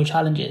overcome your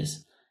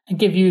challenges and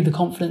give you the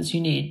confidence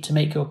you need to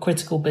make your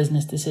critical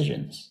business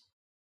decisions.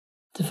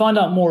 To find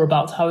out more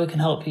about how we can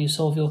help you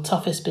solve your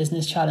toughest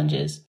business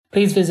challenges,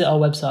 please visit our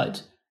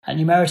website at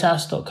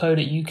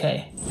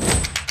numeritas.co.uk.